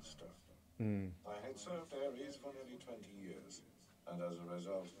Lannister. I had served Aerys for nearly 20 years, and as a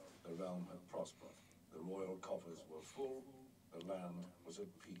result, the realm had prospered. The royal coffers were full, the land was at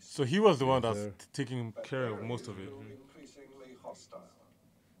peace. So he was the one Yes, that's sir. taking But care of Aerys most of it. grew increasingly hostile,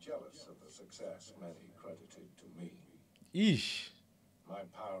 jealous of the success many credited to me. Eesh. My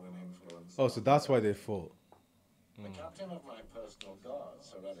power and influence. Oh, so that's why they fought. The captain of my personal guard,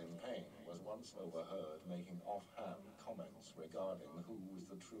 Sir Ellen Payne, was once overheard making offhand comments regarding who was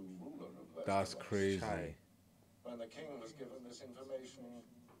the true ruler of Westeros. That's crazy. When the king was given this information,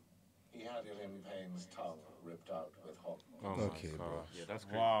 he had Ellen Payne's tongue ripped out with hot. Oh my Okay, bro. God. Yeah, that's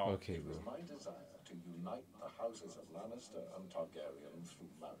crazy. Wow. Okay, It was bro. my desire to unite the houses of Lannister and Targaryen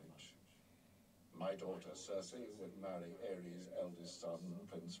through marriage. My daughter Cersei would marry Aerys' eldest son,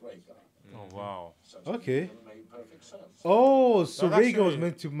 Prince Rhaegar. Oh wow. Such Okay. a union made perfect sense. Oh, so That's Rhaegar was actually-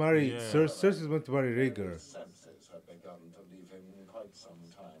 meant to marry. Yeah. Cersei was meant to marry Rhaegar. His senses had begun to leave him quite some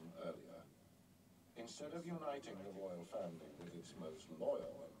time earlier. Instead of uniting the royal family with its most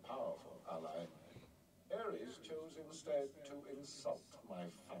loyal and powerful ally, Aerys chose instead to insult my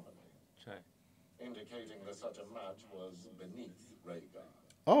family, Chai. indicating that such a match was beneath Rhaegar.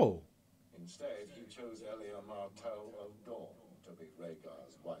 Oh. Instead, he chose Elia Martell of Dorne to be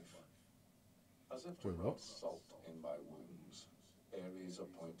Rhaegar's wife. As if to Wait, rub what? salt in my wounds, Aerys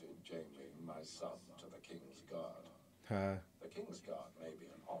appointed Jaime, my son, to the King's Guard. The King's Guard may be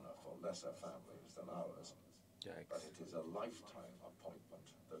an honor for lesser families than ours, but Yikes. it is a lifetime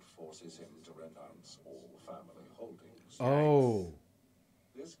appointment that forces him to renounce all family holdings. Oh.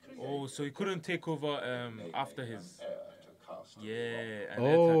 This Oh, so he couldn't take over after his. heir to cast of the Yeah, and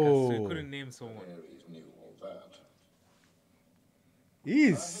Oh. so he couldn't name someone. Aerys knew all that.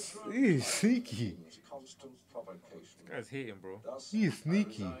 He's sneaky. King's constant provocation. Guy's hating, bro. Thus, He is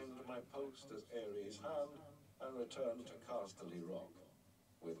sneaky. I resigned my post as Aerys' hand and returned to Casterly Rock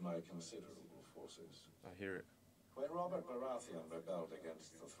with my considerable forces. I hear it. When Robert Baratheon rebelled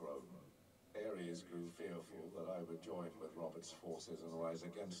against the throne, Aerys Ares grew fearful that I would join with Robert's forces and rise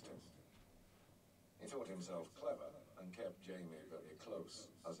against him. He thought himself clever and kept Jamie very close,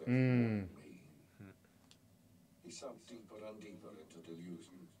 as if warning me. He sunk deeper and deeper into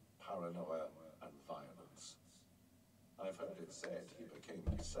delusion, paranoia, and violence. I've heard it said he became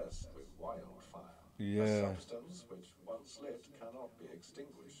obsessed with wildfire, a substance which once lit cannot be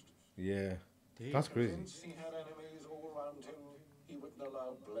extinguished. Yeah, that's crazy. Since he had enemies all around him, he wouldn't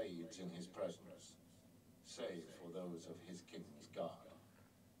allow blades in his presence, save for those of his king's guard.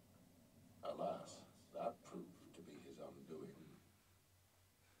 Alas, that proved to be his undoing.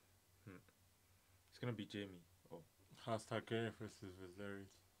 It's gonna be Jamie. Oh, Hashtag Targaryen versus Viserys.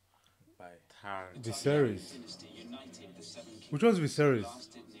 bye. Tar. Viserys. Dynasty united the seven Which one's kingdoms Viserys?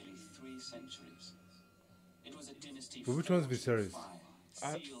 lasted nearly 3 centuries. It was a dynasty But which one's forged Viserys? in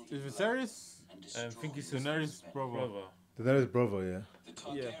fire, sealed Is in Viserys? blood, and I think he's destroyed Daenerys' with brother. Brother. Daenerys' brother, yeah. The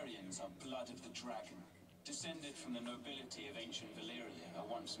Targaryens are blood of the dragon, descended from the nobility of ancient Valyria, a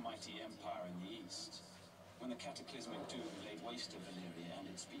once mighty empire in the east. When the cataclysmic doom laid waste to Valyria and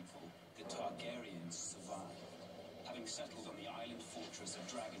its people, the Targaryens survived, having settled on the island fortress of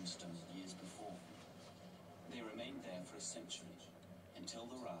Dragonstone years before. They remained there for a century, until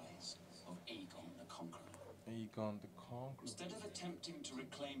the rise of Aegon the Conqueror. Aegon the Conqueror. Instead of attempting to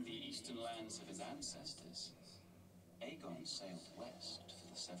reclaim the eastern lands of his ancestors, Aegon sailed west for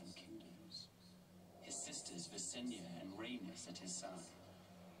the Seven Kingdoms, his sisters Visenya and Rhaenys at his side.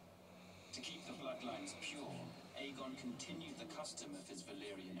 To keep the bloodlines pure, Aegon continued the custom of his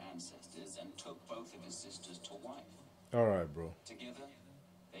Valyrian ancestors and took both of his sisters to wife. Alright, bro. Together,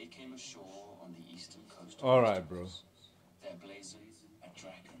 they came ashore on the eastern coast of Alright, bro. Westeros. Their blazon, a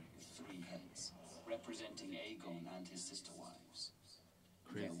dragon with 3 heads, representing Aegon and his sister wives.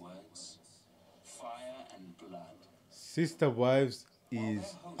 Their words, fire and blood. Sister Wives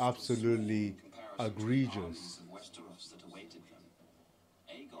is absolutely egregious. Armies of Westeros that awaited them.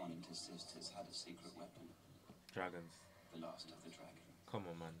 Aegon and his sisters had a secret weapon, Dragons. the last of the dragon. Come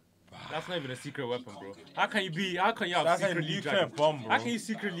on, man. That's not even a secret weapon, bro. How can you have That's a secretly nuclear dragons? bomb, bro. How can you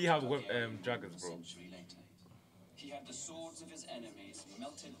secretly have dragons, A bro? century later, he had the swords of his enemies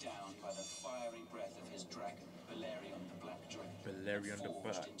melted down by the fiery breath of his dragon, Balerion the Black Dread, Balerion the forged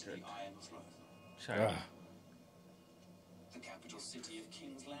Black into Dread. the Iron Throne. Child. The capital city of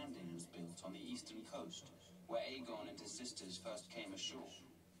King's Landing was built on the eastern coast, where Aegon and his sisters first came ashore.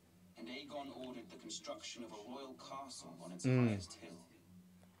 And Aegon ordered the construction of a royal castle on its highest hill,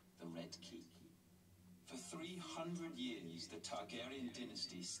 the Red Keep. For 300 years, the Targaryen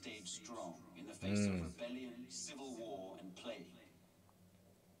dynasty stayed strong in the face of rebellion, civil war, and plague.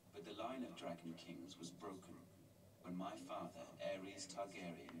 But the line of Dragon Kings was broken when my father, Aerys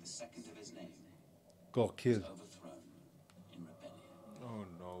Targaryen, the second of his name, Got killed. was overthrown in rebellion. Oh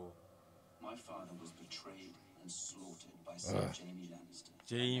no. My father was betrayed and slaughtered by Sir Jaime Lannister,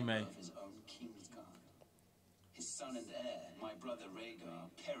 a Jaime. member of his own Kingsguard. His son and heir, my brother Rhaegar,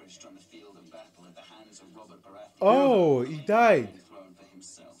 perished on the field of battle at the hands of Robert Baratheon. Oh, he died. Throne for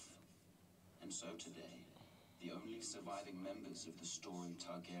himself. And so today, the only surviving members of the storied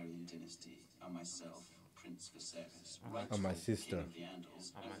Targaryen dynasty are myself, Prince Viserys, rightful my sister. King of the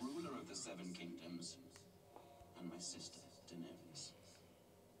Andals, and ruler of the Seven Kingdoms, and my sister, Daenerys.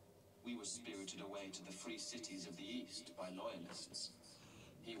 We were spirited away to the free cities of the East by loyalists.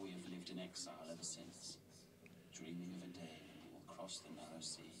 Here we have lived in exile ever since, dreaming of a day when we will cross the narrow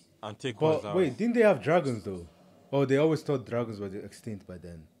sea. And take But what's wait, didn't they have dragons though? Oh, they always thought dragons were extinct by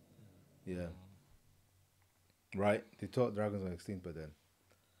then. Yeah. Right? They thought dragons were extinct by then.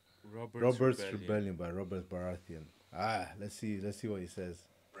 Robert's Rebellion by Robert Baratheon. Let's see what he says.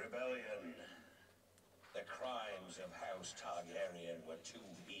 Rebellion. The crimes of House Targaryen were too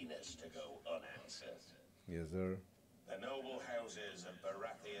heinous to go unanswered. Yes, sir. The noble houses of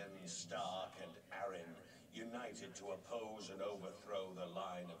Baratheon, Stark, and Arryn united to oppose and overthrow the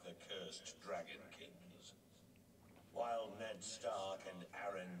line of the cursed Dragon Kings. While Ned Stark and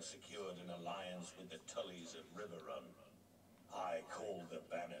Arryn secured an alliance with the Tullys of Riverrun, I called the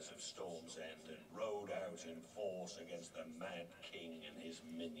banners of Storm's End and rode out in force against the Mad King and his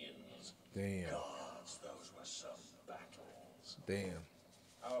minions. Damn. Gods, those were some battles. Damn.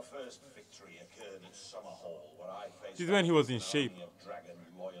 Our first victory occurred at Summerhall, where I faced This is when he was in an shape. army of dragon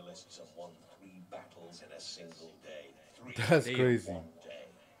loyalists and won 3 battles in a single day. 3 That's in crazy. 1 day.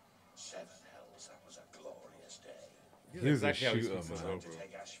 7 hells, that was a glorious day. He was a exactly how he shooter, speaks as man. well, To bro.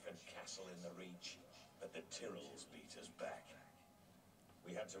 take Ashford Castle in the Reach, but the Tyrrells beat us back.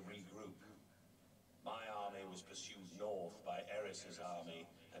 We had to regroup. My army was pursued north by Aerys's army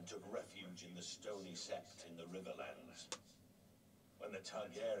and took refuge in the Stony Sept in the Riverlands. When the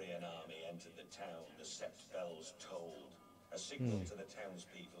Targaryen army entered the town, the sept bells tolled, a signal to the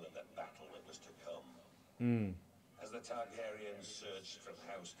townspeople of the battle that was to come. As the Targaryens searched from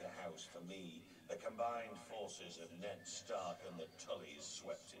house to house for me, the combined forces of Ned Stark and the Tullys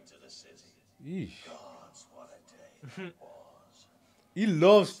swept into the city. Yeesh. Gods, what a day that was. He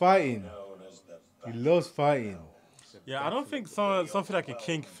loves fighting. Known as the He Battle loves fighting. Yeah, I don't think something like a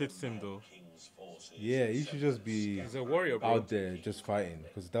king fits him though. King's forces. Yeah, he should just be He's a warrior, bro. out there just fighting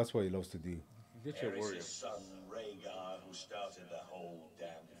because that's what he loves to do. He's literally a warrior. Aerys' son, Rhaegar, who started the whole damn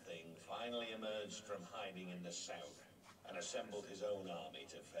thing, finally emerged from hiding in the south and assembled his own army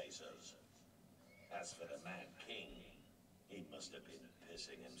to face us. As for the Mad King, he must have been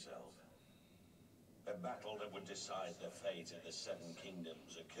pissing himself. The battle that would decide the fate of the Seven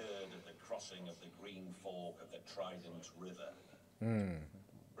Kingdoms occurred at the crossing of the Green Fork of the Trident River.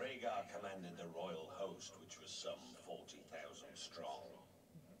 Rhaegar commanded the royal host, which was some 40,000 strong.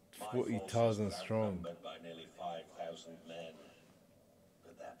 My 40,000 forces were strong. outnumbered by nearly 5,000 men,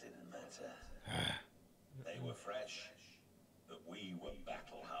 but that didn't matter. They were fresh, but we were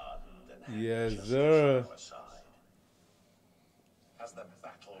battle-hardened and had Yes, justice sir. on our side. As the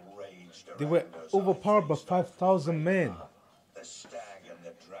battle raged They were around us, overpowered by I faced 5,000 men. the stag and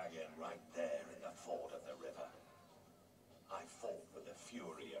the dragon right there in the ford of the river. I fought with the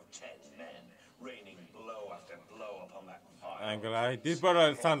fury of 10 men, raining blow after blow upon that fire. I ain't gonna lie, this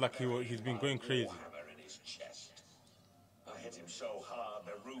brother sounds like he's been going crazy. Hammer in his chest. I hit him so hard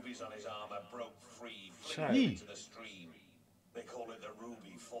the rubies on his armor broke free, flinging into the stream. They call it the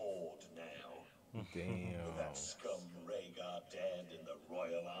Ruby Ford now. With Damn. that scum Rhaegar dead and the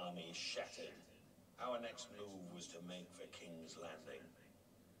royal army shattered, our next move was to make for King's Landing.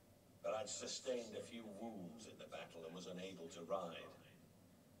 But I'd sustained a few wounds in the battle and was unable to ride.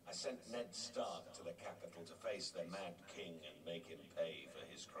 I sent Ned Stark to the capital to face the Mad King and make him pay for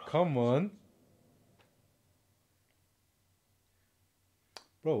his crimes. Come on.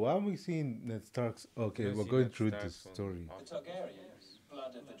 Bro, why haven't we seen Ned Stark's... Okay, Let's we're see going Ned through Stark's this one. story. The Targaryens,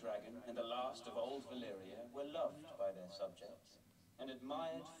 blood of the dragon, and the last of old Valyria, were loved by their subjects, and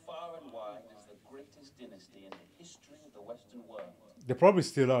admired far and wide as the greatest dynasty in the history of the Western world. They probably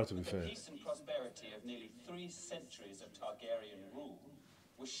still are, to be The fair. peace and prosperity of nearly 3 centuries of Targaryen rule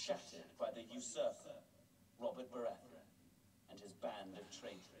was shattered by the usurper, Robert Baratheon, and his band of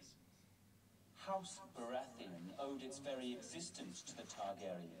traitors. House Baratheon owed its very existence to the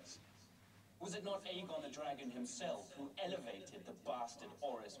Targaryens. Was it not Aegon the Dragon himself who elevated the bastard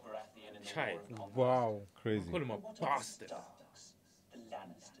Orys Baratheon in the Chai. War of Conquest? Wow. Crazy. Call him a And what of bastard. the Starks, the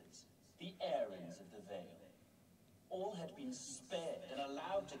Lannisters, the Aryans of the Vale? All had been spared and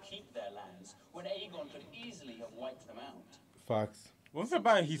allowed to keep their lands when Aegon could easily have wiped them out. Facts. What's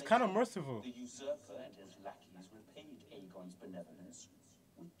about it? He's kind of merciful. The usurper and his lackeys repaid Aegon's benevolence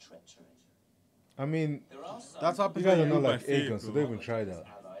with treachery. I mean, There are some That's what you guys are people not by like faith, Aegon, so bro. don't even try that.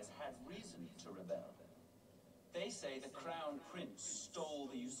 allies had reason to rebel. They say the crown prince stole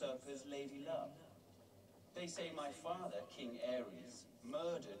the usurper's lady love. They say my father, King Aerys,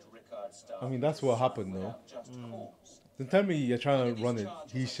 murdered Rickard Stark. I mean, that's what happened, though. without just cause. Don't tell me you're trying Whether to run these it.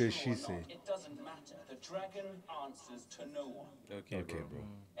 charges He are says, true she or say. not, it doesn't matter. The dragon answers to no one. Okay, Okay, bro. bro.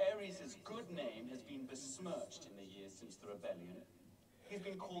 Aerys' good name has been besmirched in the years since the rebellion. He's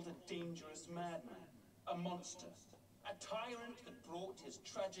been called a dangerous madman, a monster, a tyrant that brought his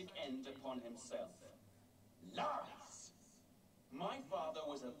tragic end upon himself. Lies! My father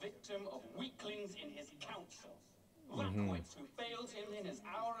was a victim of weaklings in his council. Lackwits who failed him in his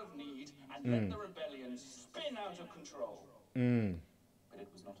hour of need and let the rebellion spin out of control. But it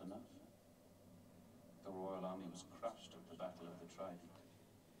was not enough. The royal army was crushed at the Battle of the Trident.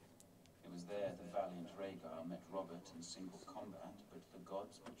 It was there the valiant Rhaegar met Robert in single combat, but the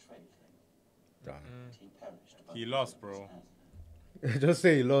gods betrayed him. Damn. And he perished by He the lost, dragon's bro. hand. Just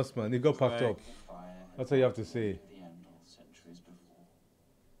say he lost, man. He got packed Like- up. Fire had That's all you have to say. the end all centuries before.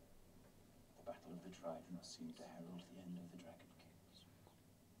 The Battle of the Trident seemed to herald the end of the Dragon Kings.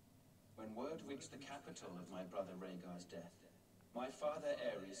 When word reached the capital of my brother Rhaegar's death, my father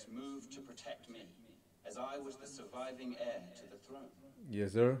Aerys moved to protect me, as I was the surviving heir to the throne.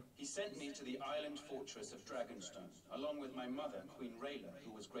 Yes, sir. He sent me to the island fortress of Dragonstone, along with my mother, Queen Rhaela,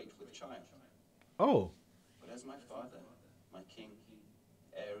 who was great with child. Oh. But as my father, my king,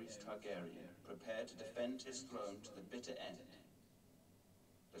 Aerys Targaryen, prepared to defend his throne to the bitter end,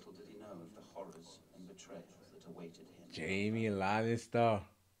 little did he know of the horrors and betrayals that awaited him. Jaime Lannister.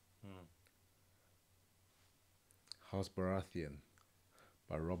 House Baratheon.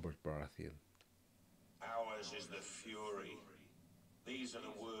 By Robert Baratheon. Ours is the fury. These are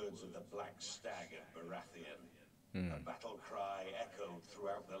the words of the Black Stag of Baratheon. A battle cry echoed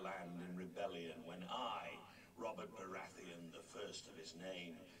throughout the land in rebellion when I, Robert Baratheon, the first of his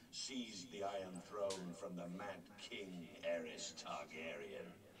name, seized the Iron Throne from the Mad King Aerys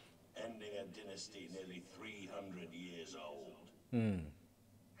Targaryen, ending a dynasty nearly 300 years old.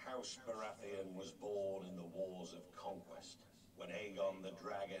 House Baratheon was born in the Wars of Conquest, when Aegon the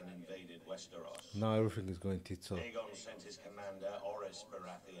Dragon invaded Westeros. Now everything is going tits up. Aegon sent his commander, Orys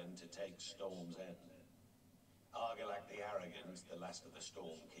Baratheon, to take Storm's End. Argilac the Arrogant, the last of the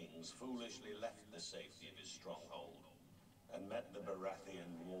Storm Kings, foolishly left the safety of his stronghold and met the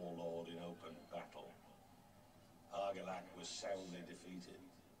Baratheon warlord in open battle. Argilac was soundly defeated,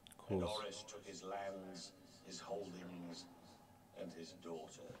 and Orys took his lands, his holdings, and his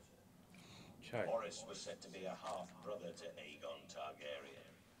daughter. Orys was said to be a half-brother to Aegon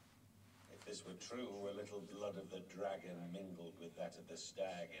Targaryen. If this were true, a little blood of the dragon mingled with that of the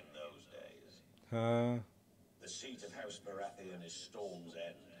stag in those days. The seat of House Baratheon is Storm's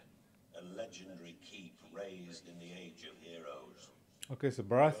End, a legendary keep raised in the Age of Heroes. Okay, so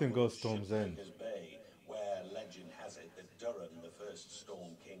Baratheon goes Storm's End. Bay, where legend has it that Durin, the first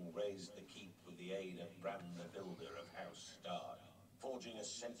Storm King, raised the keep with the aid of Bran the Builder of House Stark, forging a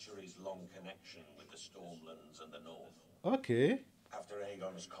centuries-long connection with the Stormlands and the North. Okay. After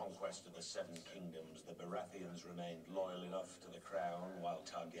Aegon's conquest of the Seven Kingdoms, the Baratheons remained loyal enough to the crown, while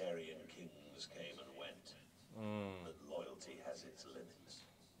Targaryen kings came and went. But loyalty has its limits.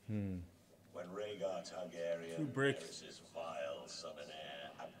 When Rhaegar Targaryen, Aerys' vile son and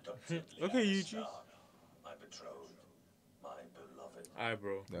heir, abducted Lyanna Stark, my betrothed, my beloved. Alright,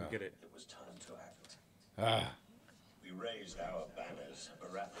 bro, we get it. It was time to act. We raised our banners,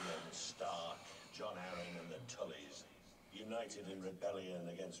 Baratheon, Stark, Jon Arryn, and the Tullys, united in rebellion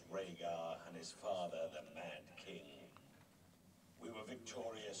against Rhaegar and his father, the Mad King. We were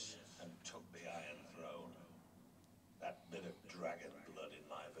victorious and took the Iron Throne. That bit of dragon blood in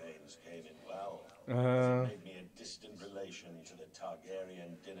my veins came in well. It made me a distant relation to the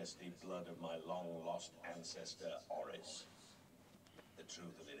Targaryen dynasty blood of my long-lost ancestor, Orys. The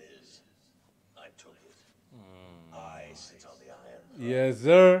truth of it is, I took it. I sit on the Iron Throne. Yes,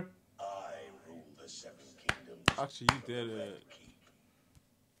 sir. I rule the Seven Kingdoms. Actually, you did it.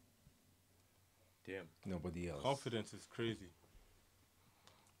 Damn. Nobody else. Confidence is crazy.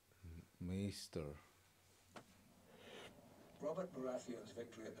 Maester. Robert Baratheon's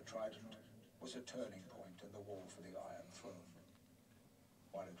victory at the Trident was a turning point in the war for the Iron Throne.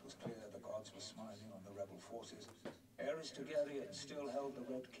 While it was clear the gods were smiling on the rebel forces, Aerys Targaryen still held the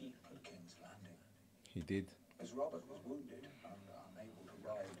Red Keep at King's Landing. He did. As Robert was wounded and unable to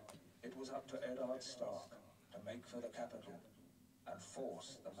ride, it was up to Eddard Stark to make for the capital and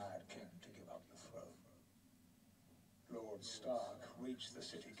force the Mad King to give up the throne. Lord Stark reached the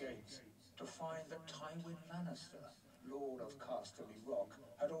city gates to find that Tywin Lannister, Lord of Casterly Rock,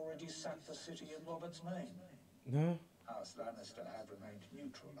 had already sacked the city in Robert's name. No. House Lannister had remained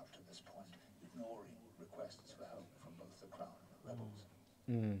neutral up to this point, ignoring requests for help from both the Crown and the rebels.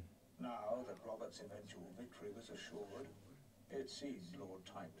 Now that Robert's eventual victory was assured, it seemed Lord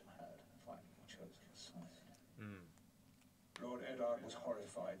Tywin had finally chosen a side. Lord Eddard was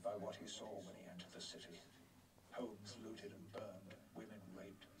horrified by what he saw when he entered the city. Homes looted and burned, women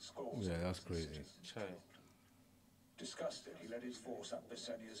raped, scores of that's crazy. citizens killed. Disgusted, he led his force up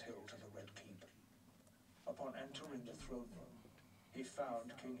Visenya's hill to the Red Keep. Upon entering the throne room, he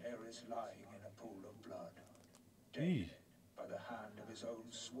found King Aerys lying in a pool of blood, dead by the hand of his own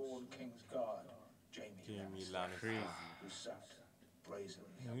sworn king's guard, Jaime Lannister, who sat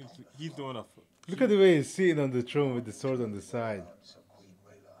brazenly upon the He's doing a... Look at the way he's sitting on the throne with the sword on the side. Queen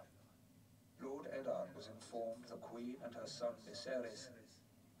Rhaegar. Lord Eddard was informed the Queen and her son Viserys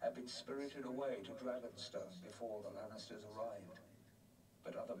had been spirited away to Dragonstone before the Lannisters arrived.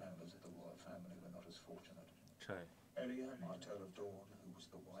 But other members of the royal family were not as fortunate. Elia, Martell of Dawn, who was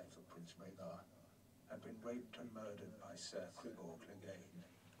the wife of Prince Rhaegar, had been raped and murdered by Ser Krigor Clegane.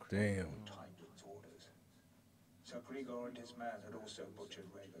 Damn. Tywin's orders. Ser Krigor and his men had also butchered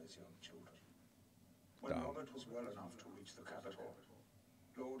Rhaegar's young children. When Robert was well enough to reach the capital,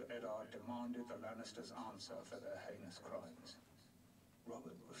 Lord Eddard demanded the Lannisters answer for their heinous crimes.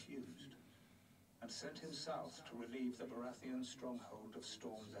 Robert refused, and sent him south to relieve the Baratheon stronghold of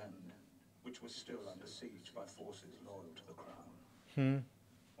Storm's End, which was still under siege by forces loyal to the crown.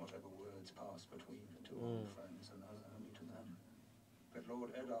 Whatever words passed between the two old friends are known only to them. But Lord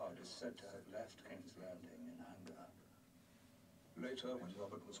Eddard is said to have left King's Landing in anger. Later, when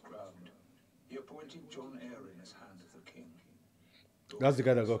Robert was crowned, he appointed Jon Arryn as Hand of the King. That's the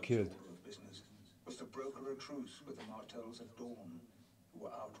guy that got killed. Business was to broker a truce with the Martells of Dawn, who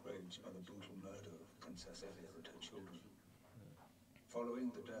were outraged by the brutal murder of Princess Elia and her children.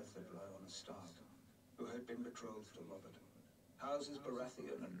 Following the death of Lyanna Stark, who had been betrothed to Robert, Houses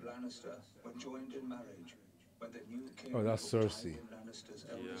Baratheon and Lannister were joined in marriage when the new king that's took Cersei. Tywin Lannister's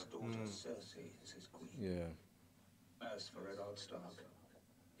eldest daughter Cersei as his queen. Yeah. As for Eddard Stark,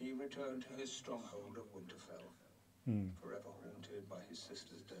 he returned to his stronghold of Winterfell, forever haunted by his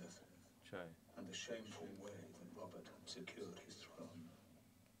sister's death and the shameful way that Robert had secured his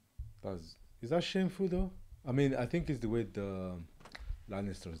throne. Is that shameful though? I mean, I think it's the way the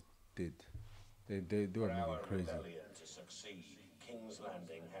Lannisters did. They were For our moving crazy. rebellion to succeed, King's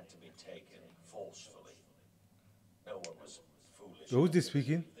Landing had to be taken forcefully. No one was foolish. Who's this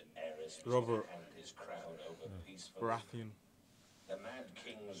speaking? That Aerys was Robert. to hand his crown over peacefully. Baratheon. The Mad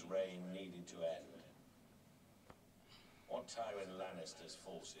King's reign needed to end. What Tywin Lannister's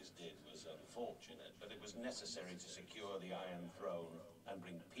forces did was unfortunate, but it was necessary to secure the Iron Throne and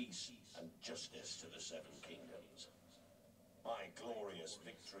bring peace and justice to the Seven Kingdoms. My glorious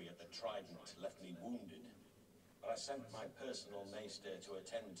victory at the Trident left me wounded, but I sent my personal maester to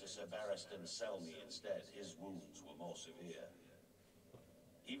attend to Sir Barristan Selmy instead. His wounds were more severe.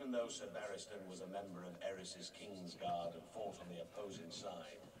 Even though Sir Barristan was a member of Aerys' King's Guard and fought on the opposing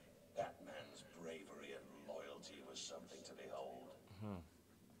side, that man's bravery and loyalty was something to behold.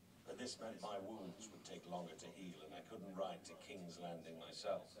 But this meant my wounds would take longer to heal, and I couldn't ride to King's Landing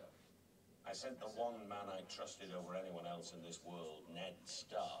myself. I sent the one man I trusted over anyone else in this world, Ned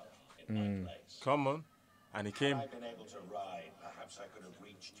Stark, in my place. Come on. And he came. Had I been able to ride, perhaps I could have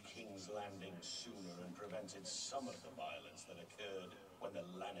reached King's Landing sooner and prevented some of the violence that occurred when the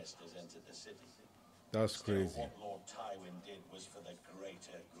Lannisters entered the city. That's Still, crazy. what Lord Tywin did was for the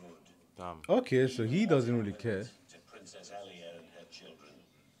greater good. Damn. Okay, so he doesn't really care. To Princess Elia and her children.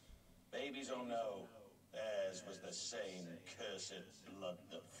 Babies or no, theirs was the same cursed blood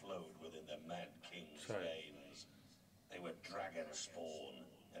that flowed within the Mad King's veins. They were dragon spawn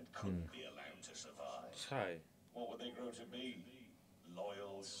and couldn't be allowed to survive. What would they grow to be?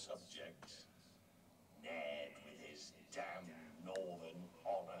 Loyal subjects. Ned with his damn northern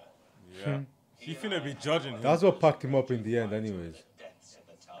honor. Yeah. He finna be judging him. That's what packed him up in the end, anyways. The deaths of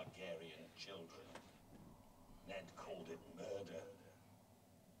the Targaryen children. Ned called it murder.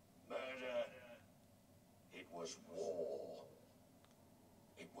 Murder. It was war.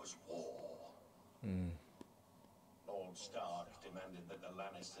 It was war. Lord Stark demanded that the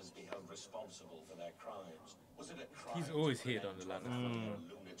Lannisters be held responsible for their crimes. Was it a crime? He's always to hit on the prevent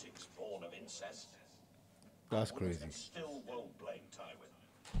Lannisters. lunatics born of incest? That's Women crazy. Still won't blame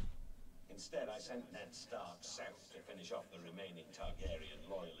Tywin. Instead, I sent Ned Stark south to finish off the remaining Targaryen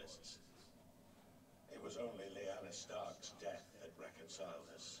loyalists. It was only Lyanna Stark's death that reconciled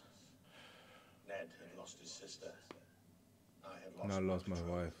us. Ned had lost his sister. I had lost And I lost my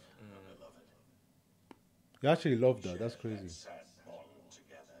wife. my beloved. You actually love that. That's Shared crazy. that sad bond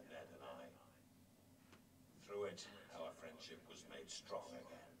together, Ned and I. Through it, our friendship was made strong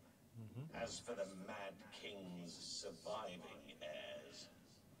again. As for the Mad King's surviving heirs,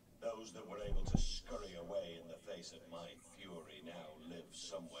 those that were able to scurry away in the face of my fury now live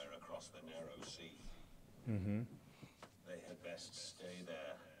somewhere across the narrow sea. They had best stay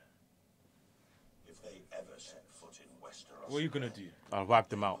there. If they ever set foot in Westeros, What are you gonna do? I'll wipe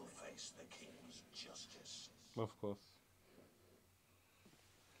them out. will face the King's justice. Of course.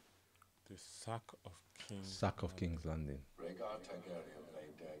 The sack of King. Sack of King's Landing. Rhaegar Targaryen lay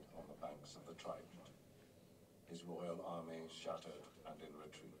dead on the banks of the Trident, his royal army shattered and in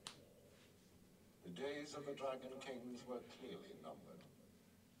retreat. The days of the Dragon Kings were clearly numbered.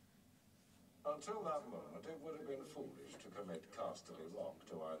 Until that moment, it would have been foolish to commit Casterly Rock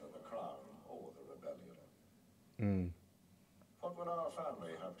to either the Crown or the Rebellion. What would our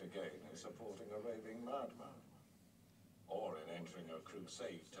family have to gain in supporting a raving madman? Or in entering a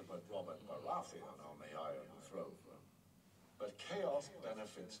crusade to put Robert Baratheon on the Iron Throne? But chaos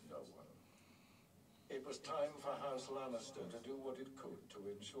benefits no one. It was time for House Lannister to do what it could to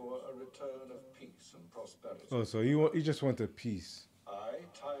ensure a return of peace and prosperity. Oh, so he just wanted peace. I,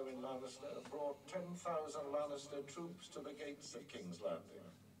 Tywin Lannister, brought 10,000 Lannister troops to the gates of King's Landing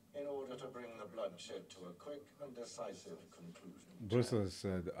in order to bring the bloodshed to a quick and decisive conclusion. Bruce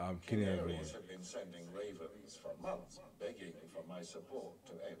said, I'm King killing everyone. Aerys had been sending ravens for months, begging for my support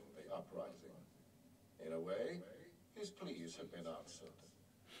to end the uprising. In a way, his pleas had been answered.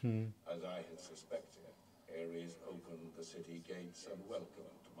 As I had suspected, Aerys opened the city gates and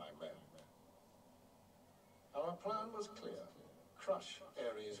welcomed my men. Our plan was clear. Crush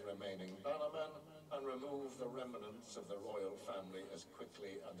Aerys' remaining bannermen and remove the remnants of the royal family as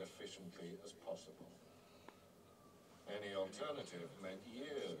quickly and efficiently as possible. Any alternative meant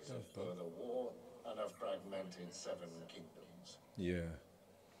years of further war and a fragmented 7 kingdoms. Yeah.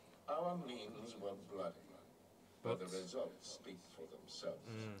 Our means were bloody, but the results speak for themselves.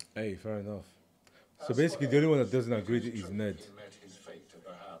 Hey, fair enough. So As basically, for the only one that Ares, doesn't it agree is is true Ned. He met his fate at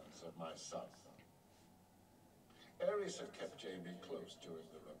the hands of my son. Ares had kept Jaime close during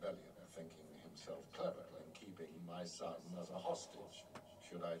the rebellion, thinking himself clever in keeping my son as a hostage,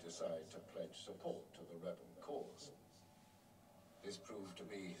 should I decide to pledge support to the rebel cause. This proved to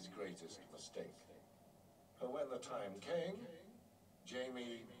be his greatest mistake. For when the time came,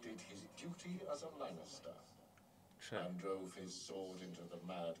 Jaime did his duty as a Lannister and drove his sword into the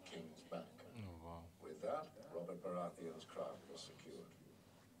Mad King's back. Oh, wow. With that, Robert Baratheon's crown was secured.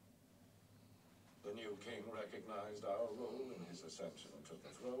 The new king recognized our role in his ascension to the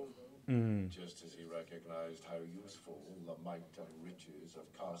throne, just as he recognized how useful the might and riches of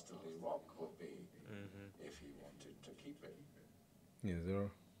Casterly Rock would be if he wanted to keep it. Yeah,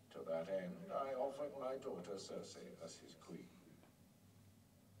 Zero. To that end, I offered my daughter Cersei as his queen.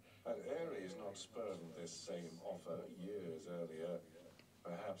 Had Ares not spurned this same offer years earlier,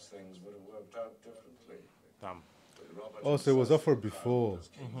 perhaps things would have worked out differently. Damn. With Robert Also, it was himself offered crowned before. as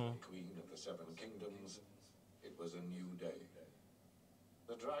king and queen of the 7 kingdoms, it was a new day.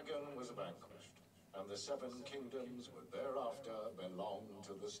 The dragon was vanquished, and the 7 kingdoms would thereafter belong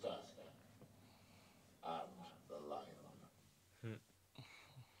to the stag and the lion.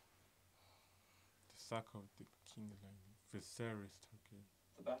 The sack of the king like Viserys Targaryen.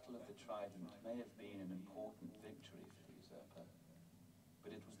 The Battle of the Trident may have been an important victory for the usurper,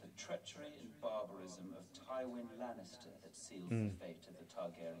 but it was the treachery and barbarism of Tywin Lannister that sealed the fate of the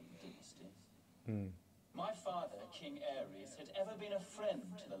Targaryen dynasty. My father, King Ares, had ever been a friend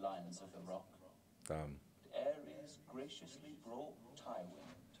to the Lions of the Rock. Damn. Ares graciously brought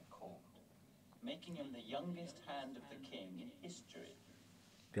Tywin to court, making him the youngest hand of the king in history.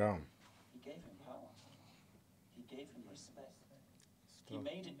 Damn. He gave him power. He gave him respect. He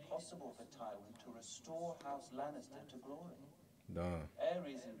made it possible for Tywin to restore House Lannister to glory. Damn.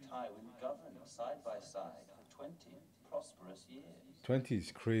 Ares and Tywin governed side by side for 20 prosperous years. 20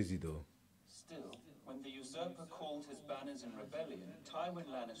 is crazy though. Still, when the usurper called his banners in rebellion, Tywin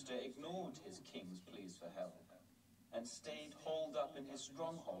Lannister ignored his king's pleas for help and stayed holed up in his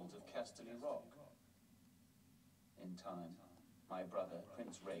stronghold of Casterly Rock. In time, my brother,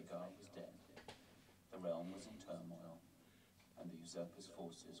 Prince Rhaegar, was dead. The realm was in turmoil, and the usurper's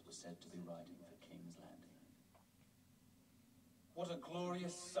forces were said to be riding for King's Landing. What a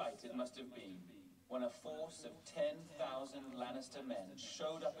glorious sight it must have been when a force of 10,000 Lannister men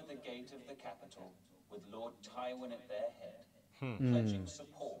showed up at the gate of the capital with Lord Tywin at their head, pledging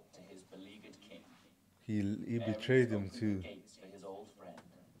support to his beleaguered king. He Ares betrayed him opened too. the gates for his old friend.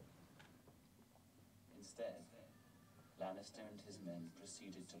 Instead, Lannister and his men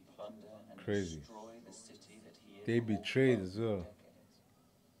proceeded to plunder and Crazy. destroy the city that he had They called betrayed home as for well. decades.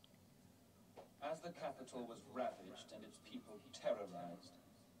 As the capital was ravaged and its people terrorized,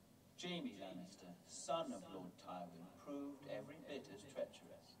 Jaime Lannister, son of Lord Tywin, proved every bit as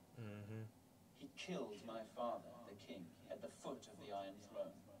treacherous. He killed my father, the king, at the foot of the Iron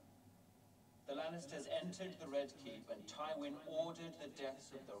Throne. The Lannisters entered the Red Keep and Tywin ordered the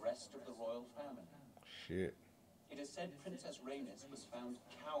deaths of the rest of the royal family. Shit. It is said Princess Rhaenys was found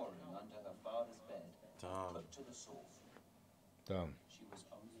cowering under her father's bed, put to the sword. Damn. She was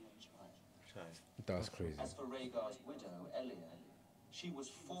only a child. That's crazy. As for Rhaegar's widow, Elia, she was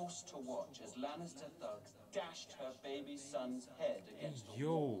forced to watch as Lannister thugs dashed her baby son's head against the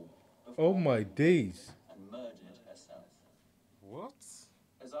wall Oh my days. and murdered herself. What?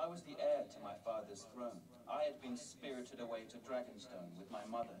 As I was the heir to my father's throne, I had been spirited away to Dragonstone with my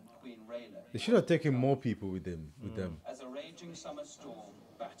mother, Queen Rhaela. They should have taken more people with them. As a raging summer storm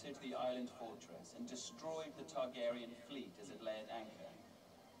battered the island fortress and destroyed the Targaryen fleet as it lay at anchor,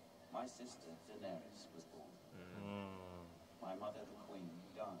 my sister Daenerys was born. My mother, the Queen,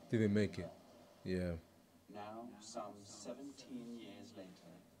 died. Didn't make it. Yeah. Now, some 17 years later,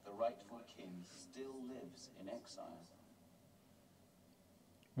 the rightful king still lives in exile.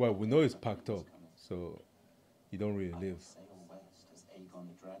 Well, we know it's packed up, so you don't really live. Sail west as Aegon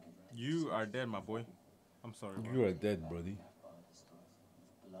the Dragon. You are dead, my boy. I'm sorry, bro. You are dead, buddy. With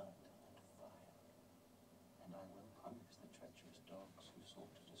blood and fire. And I will punish the treacherous dogs who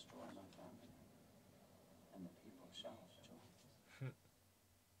sought to destroy my family. And the people shall join.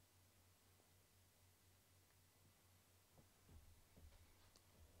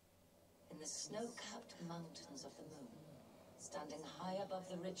 In the snow-capped mountains of the moon, standing high above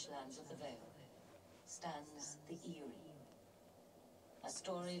the rich lands of the Vale, stands the Eyrie. A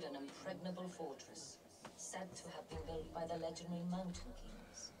storied and impregnable fortress, said to have been built by the legendary Mountain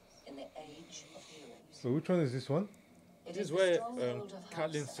Kings in the Age of Heroes. So which one is this one? It This is is the where stronghold of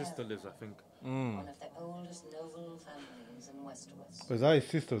House Catelyn's sister Arryn, lives, I think. one of the oldest noble families in Westeros. Oh, is that his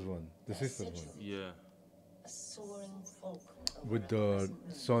sister's one? The Their sister's one. sigil, Yeah. a soaring falcon over With a the crescent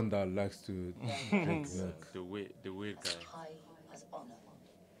moon, son that likes to drink milk. The weird as guy. high as honor.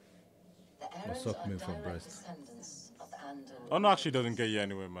 The What's Arryns up, are milk from direct breast? descendants of the Andal. Honor actually doesn't get you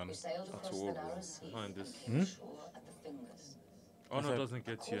anywhere, man. who sailed across all, the bro. narrow sea Behind and this. came ashore at the Fingers. Honor doesn't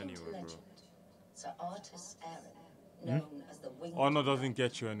get you According to anywhere, bro. legend, Sir Artus Arryn, known as the Winged Honor Knight, doesn't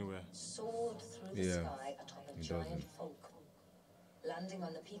get you anywhere. soared through the Yeah, sky atop a he giant doesn't. falcon, landing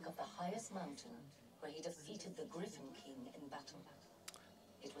on the peak of the highest mountain where he defeated the Griffin King in battle.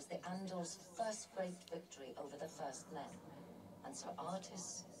 It was the Andal's first great victory over the First Men, and Sir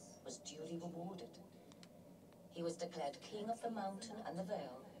Artus was duly rewarded. He was declared King of the Mountain and the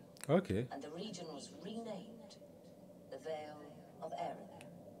Vale, Okay. and the region was renamed the Vale of Arryn.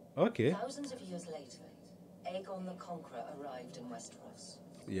 Okay. Thousands of years later, Aegon the Conqueror arrived in Westeros.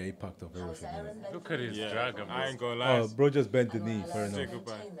 Yeah, he packed up House everything. Arryn then Look at his ruled dragon, I ain't gonna Yeah. lie. Oh, bro just bent the and were knee. Fair allowed to enough.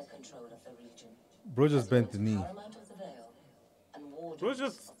 goodbye. maintain the control of the region. Bro just As bent he the was knee. paramount of the Vale and warden Bro,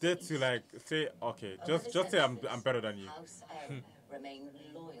 just of there the to East. like say, okay, Over just the say I'm centuries, better than you. House Arryn remained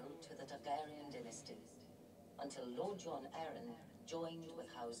loyal to the Targaryen dynasty until Lord John Arryn joined with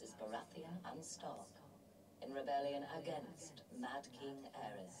houses Baratheon and Stark in rebellion against Mad King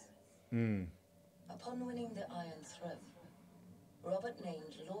Aerys. Upon winning the Iron Throne, Robert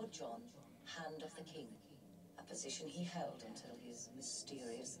named Lord John Hand of the King, a position he held until his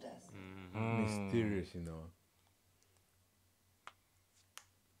mysterious death. Mysterious, you know.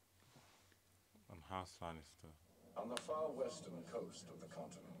 I'm House Lannister. On the far western coast of the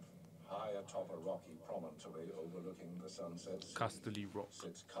continent, high atop a rocky promontory overlooking the sunset sea, Casterly Rock.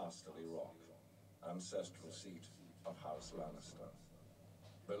 sits Casterly Rock, ancestral seat of House Lannister.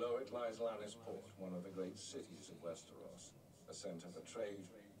 Below it lies Lannisport, one of the great cities of Westeros, a centre for trade,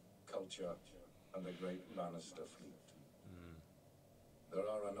 culture, and the great Lannister fleet. There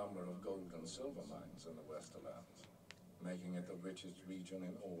are a number of gold and silver mines in the Westerlands, making it the richest region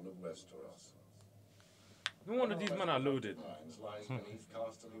in all of Westeros. No wonder these men are loaded. Mines lies beneath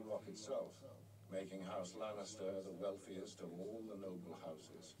Casterly Rock itself, making House Lannister the wealthiest of all the noble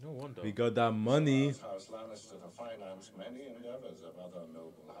houses. No wonder. We got that money. Allows House Lannister to finance many endeavors of other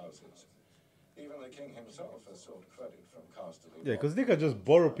noble houses. Even the king himself has sought credit from Casterly Yeah, Rock. because they can just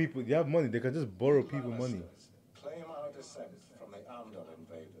borrow people. They have money. They can just borrow people money. Lannisters claim our descent from the Andal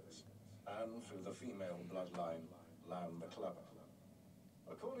invaders, and through the female bloodline, Lan the Clever.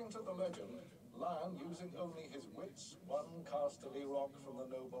 According to the legend, Lan, using only his wits, won Casterly Rock from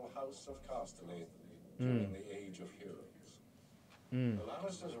the noble house of Casterly during the Age of Heroes. The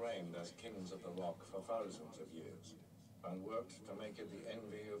Lannisters reigned as kings of the Rock for thousands of years, and worked to make it the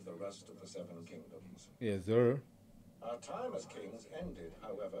envy of the rest of the Seven Kingdoms. Yes, sir. Our time as kings ended,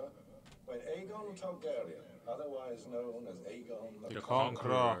 however, when Aegon Targaryen, otherwise known as Aegon the The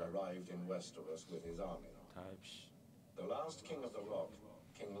Conqueror, Conqueror. arrived in Westeros with his army. The last king of the Rock,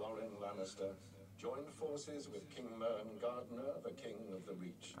 King Lorin Lannister, joined forces with King Mern Gardner, the king of the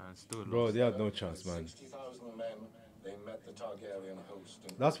Reach. And still Bro, lost. they had no chance, man. 60,000 men, they met the Targaryen host.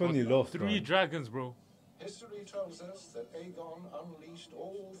 In That's when he lost, 3 man. dragons, bro. History tells us that Aegon unleashed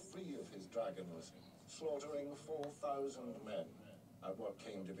all 3 of his dragons, slaughtering 4,000 men at what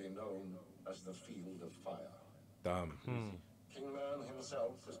came to be known as the Field of Fire. Damn. King Mern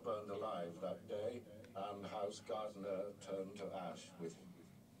himself was burned alive that day, and House Gardner turned to ash with him.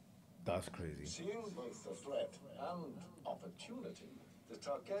 That's crazy. Seeing both the threat and opportunity the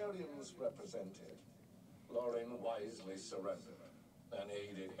Targaryens represented, Lorin wisely surrendered and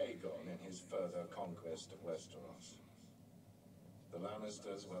aided Aegon in his further conquest of Westeros. The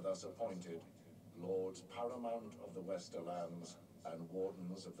Lannisters were thus appointed Lords Paramount of the Westerlands and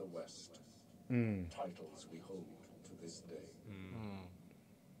Wardens of the West, titles we hold to this day.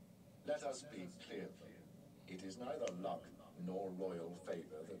 Let us be clear, it is neither luck nor royal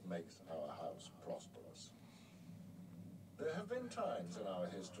favor that makes our house prosperous. There have been times in our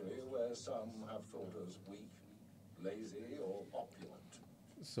history where some have thought us weak, lazy, or opulent.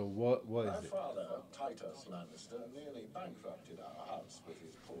 So what My is it? father, Titus Lannister, nearly bankrupted our house with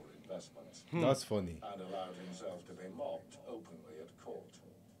his poor investments That's funny. and allowed himself to be mocked openly at court.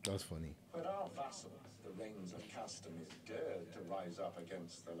 That's funny. When our vassal, the Rains of Castamere, dared to rise up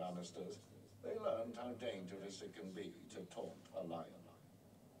against the Lannisters, they learned how dangerous it can be to taunt a lion.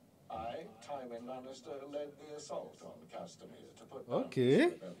 I, Tywin Lannister, led the assault on Castamere to put down Okay.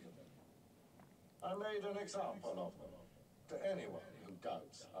 this rebellion. I made an example of them to anyone who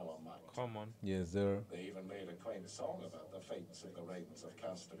gouts our might. Come on. Yes, sir. They even made a quaint song about the fates of the reigns of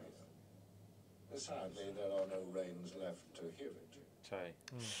Castamere. Sadly, there are no reigns left to hear it. Chai.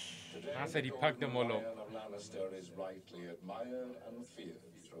 Today, I said he the packed them all Golden up. Lion of Lannister is rightly admired and feared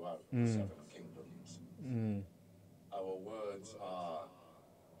throughout the Seven Kingdoms. Our words are,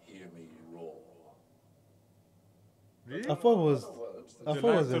 "Hear me roar." Really? I thought it was. Other words that I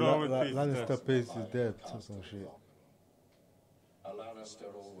thought it was a Lannister always pays his Lannister debt. pays his debt or some shit. A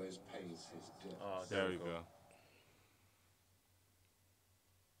Lannister always pays his debt. Oh, There we go.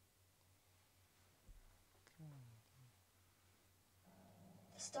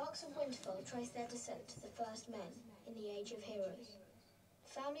 The Starks of Winterfell trace their descent to the first men in the Age of Heroes. The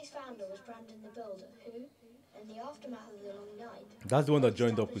family's founder was Brandon the Builder, who, in the aftermath of the Long Night, That's the one that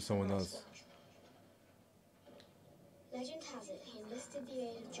joined up with established someone the else. Night's Watch. Legend has it he enlisted the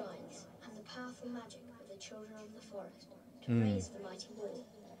aid of giants and the powerful magic of the children of the forest to raise the mighty wall,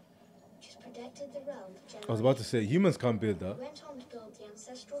 which has protected the realm for generations. I was about to say humans can't build He that. went on to build the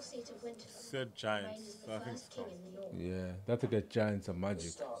ancestral seat of Winterfell, Said and reigned giants. as So the I think first it's king called. in the north. Yeah, that to get giants and The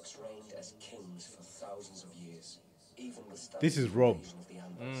magic. Starks reigned as kings for thousands of years, even withstanding This is the Rob. invasion of the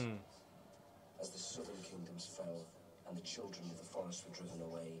Andals. As the southern kingdoms fell and the children of the forest were driven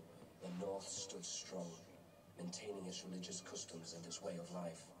away, the north stood strong, maintaining its religious customs and its way of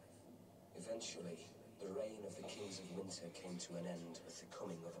life. Eventually, the reign of the kings of winter came to an end with the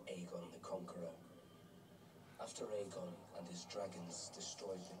coming of Aegon the Conqueror. After Aegon and his dragons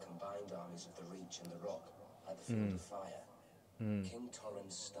destroyed the combined armies of the Reach and the Rock at the Field of Fire, King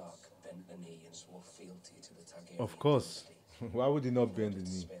Torrhen Stark bent the knee and swore fealty to the Targaryen Of course. dynasty. Why would he not In bend order the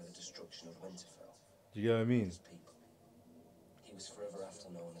to knee? spare the destruction of Winterfell, You get what I mean? his people. He was forever after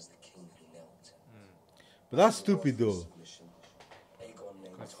known as the King who knelt. But that's stupid though. Submission, Aegon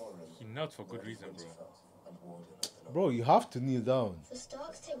named Torrhen He knelt for good Lord of reason, bro. Winterfell and Warden of the North. Bro, you have to kneel down. The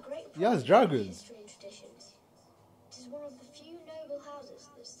Starks take great He has pride in their dragons. history and traditions. It is one of the few noble houses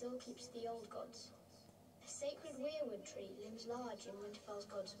that still keeps the old gods. A sacred weirwood tree looms large in Winterfell's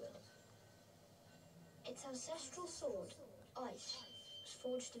godswood. Its ancestral sword, Ice, was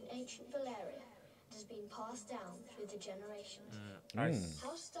forged in ancient Valyria and has been passed down through the generations.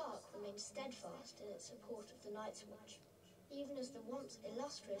 House Stark remains steadfast in its support of the Night's Watch, even as the once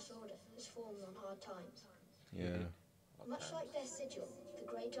illustrious order has fallen on hard times. Yeah. Much like their sigil, the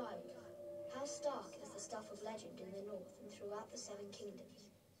Grey Giant, House Stark is the stuff of legend in the north and throughout the Seven Kingdoms.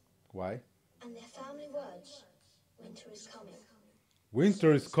 Why? And their family words, winter is coming.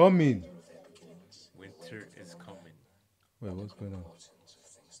 Winter is coming. Winter is coming. Wait, what's going on? Importance of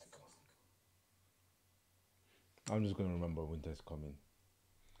things to come. I'm just gonna remember winter is coming.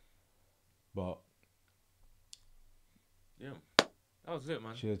 But Yeah. That was it,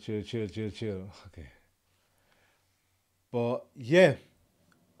 man. chill. Okay. But yeah,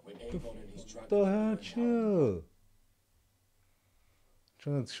 With Aegon and his dragons the hell, ruling chill.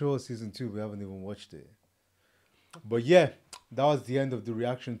 Trying to show us season 2, we haven't even watched it. But yeah, that was the end of the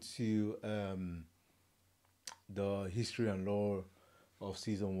reaction to the history and lore of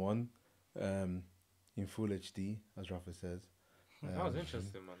season 1 in full HD, as Raphael says. That was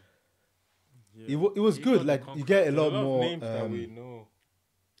interesting, man. It was You good. got Like the you get a There's lot of more. names that we know.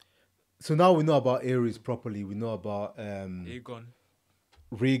 So now we know about Ares properly. We know about Aegon.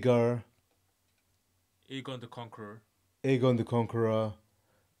 Rhaegar, Aegon the Conqueror. Aegon the Conqueror.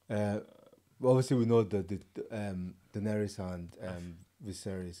 Obviously, we know the Daenerys and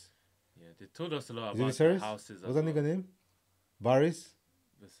Viserys. Yeah, they told us a lot Is it about the Viserys? houses. What's that nigga name? Varys?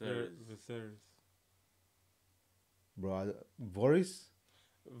 Viserys. Bro, Varys?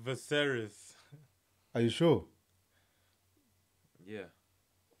 Viserys. Are you sure? Yeah.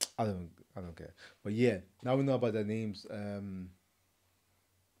 I don't care. But yeah, now we know about their names.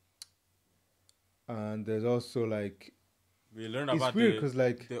 And there's also like We learn it's about weird because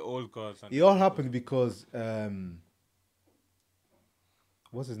like the old gods. And it all happened because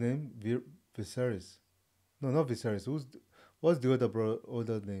what's his name? Viserys. No, not Viserys. What's the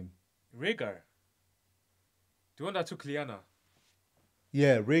other name? Rhaegar. The one that took Lyanna.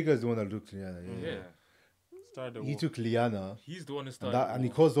 Yeah, Rhaegar's the one that looked Lyanna. Yeah. Yeah. Started the He war. took Lyanna He's the one who and, started. and he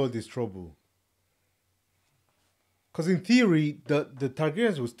caused all this trouble. Because in theory, the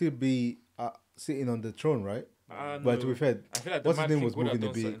Targaryens would still be sitting on the throne, right? But to be fair, I feel like the what's his Mad name King was would have moving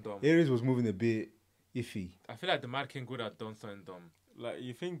a done bit. something dumb. Ares was moving a bit iffy. I feel like the Mad King would have done something dumb. Like,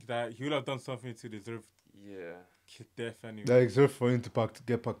 you think that he would have done something to deserve Yeah. death anyway? That except for him to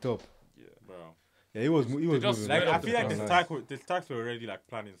get packed up. Yeah. Bro. Yeah, he was just moving. Like, Like, I up feel the like the reckless. Starks were already like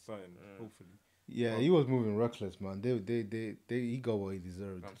planning something. Hopefully. Yeah, he was moving reckless, man. He got what he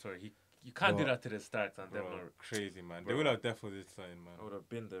deserved. I'm sorry. You can't do But- that to the start and then Bro, not. crazy, man. They Bro. would have definitely did something, man. I would have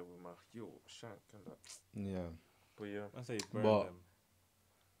been there with my shank and that. Yeah. But yeah, I say burn But- them.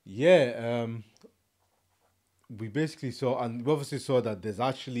 Yeah, we basically saw, and we obviously saw that there's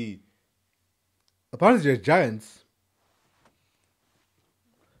actually, apparently there's giants,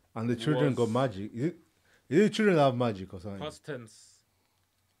 and the children got Was- magic. Is it the children that have magic or something? past tense.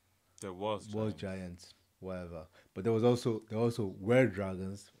 There was Giants, whatever. But there also were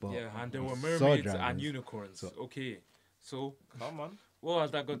dragons. But Yeah, and there we were saw mermaids dragons. and unicorns. So- Okay, so Come on. what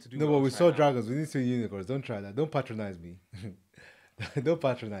has that got to do? No, with but we us saw right now? dragons. We didn't see unicorns. Don't try that. Don't patronize me. Don't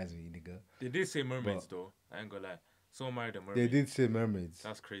patronize me, nigga. They did say mermaids But- though. I ain't gonna lie. Someone married a They mermaid. did say mermaids.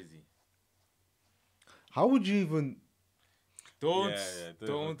 That's crazy. How would you even? Don't Yeah,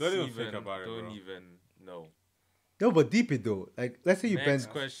 don't even even think about it, don't bro. even no. No, but deep it though. Like, let's say you Next bend.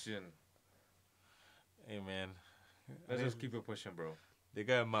 question. Hey, man. Let's just keep it pushing, bro. They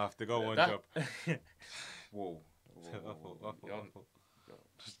got math. They got one That- job. Whoa. Waffle. Y'all-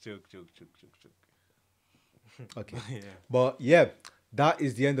 Just joke. Okay. Yeah. But yeah, that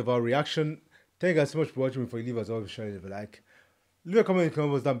is the end of our reaction. Thank you guys so much for watching. Before you leave, as always, share it, like, leave a comment in the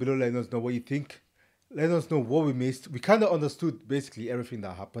comments down below. Letting us know what you think. Let us know what we missed. We kind of understood basically everything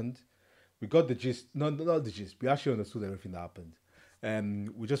that happened. We got the gist. Not the gist. We actually understood everything that happened.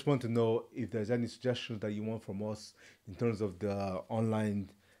 We just want to know if there's any suggestions that you want from us in terms of the online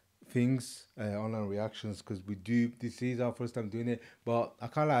things, online reactions, because this is our first time doing it. But I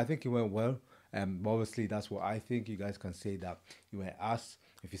can't lie, I think it went well. Obviously, that's what I think. You guys can say that you were asked.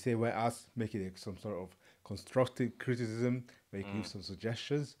 If you say we're asked, make it some sort of constructive criticism, where you can give some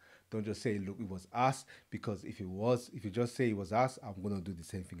suggestions. Don't just say, look, it was asked, because if you just say it was asked, I'm gonna do the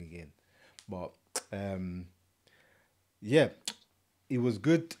same thing again. But yeah, it was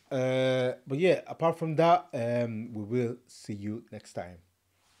good. But yeah, apart from that, we will see you next time.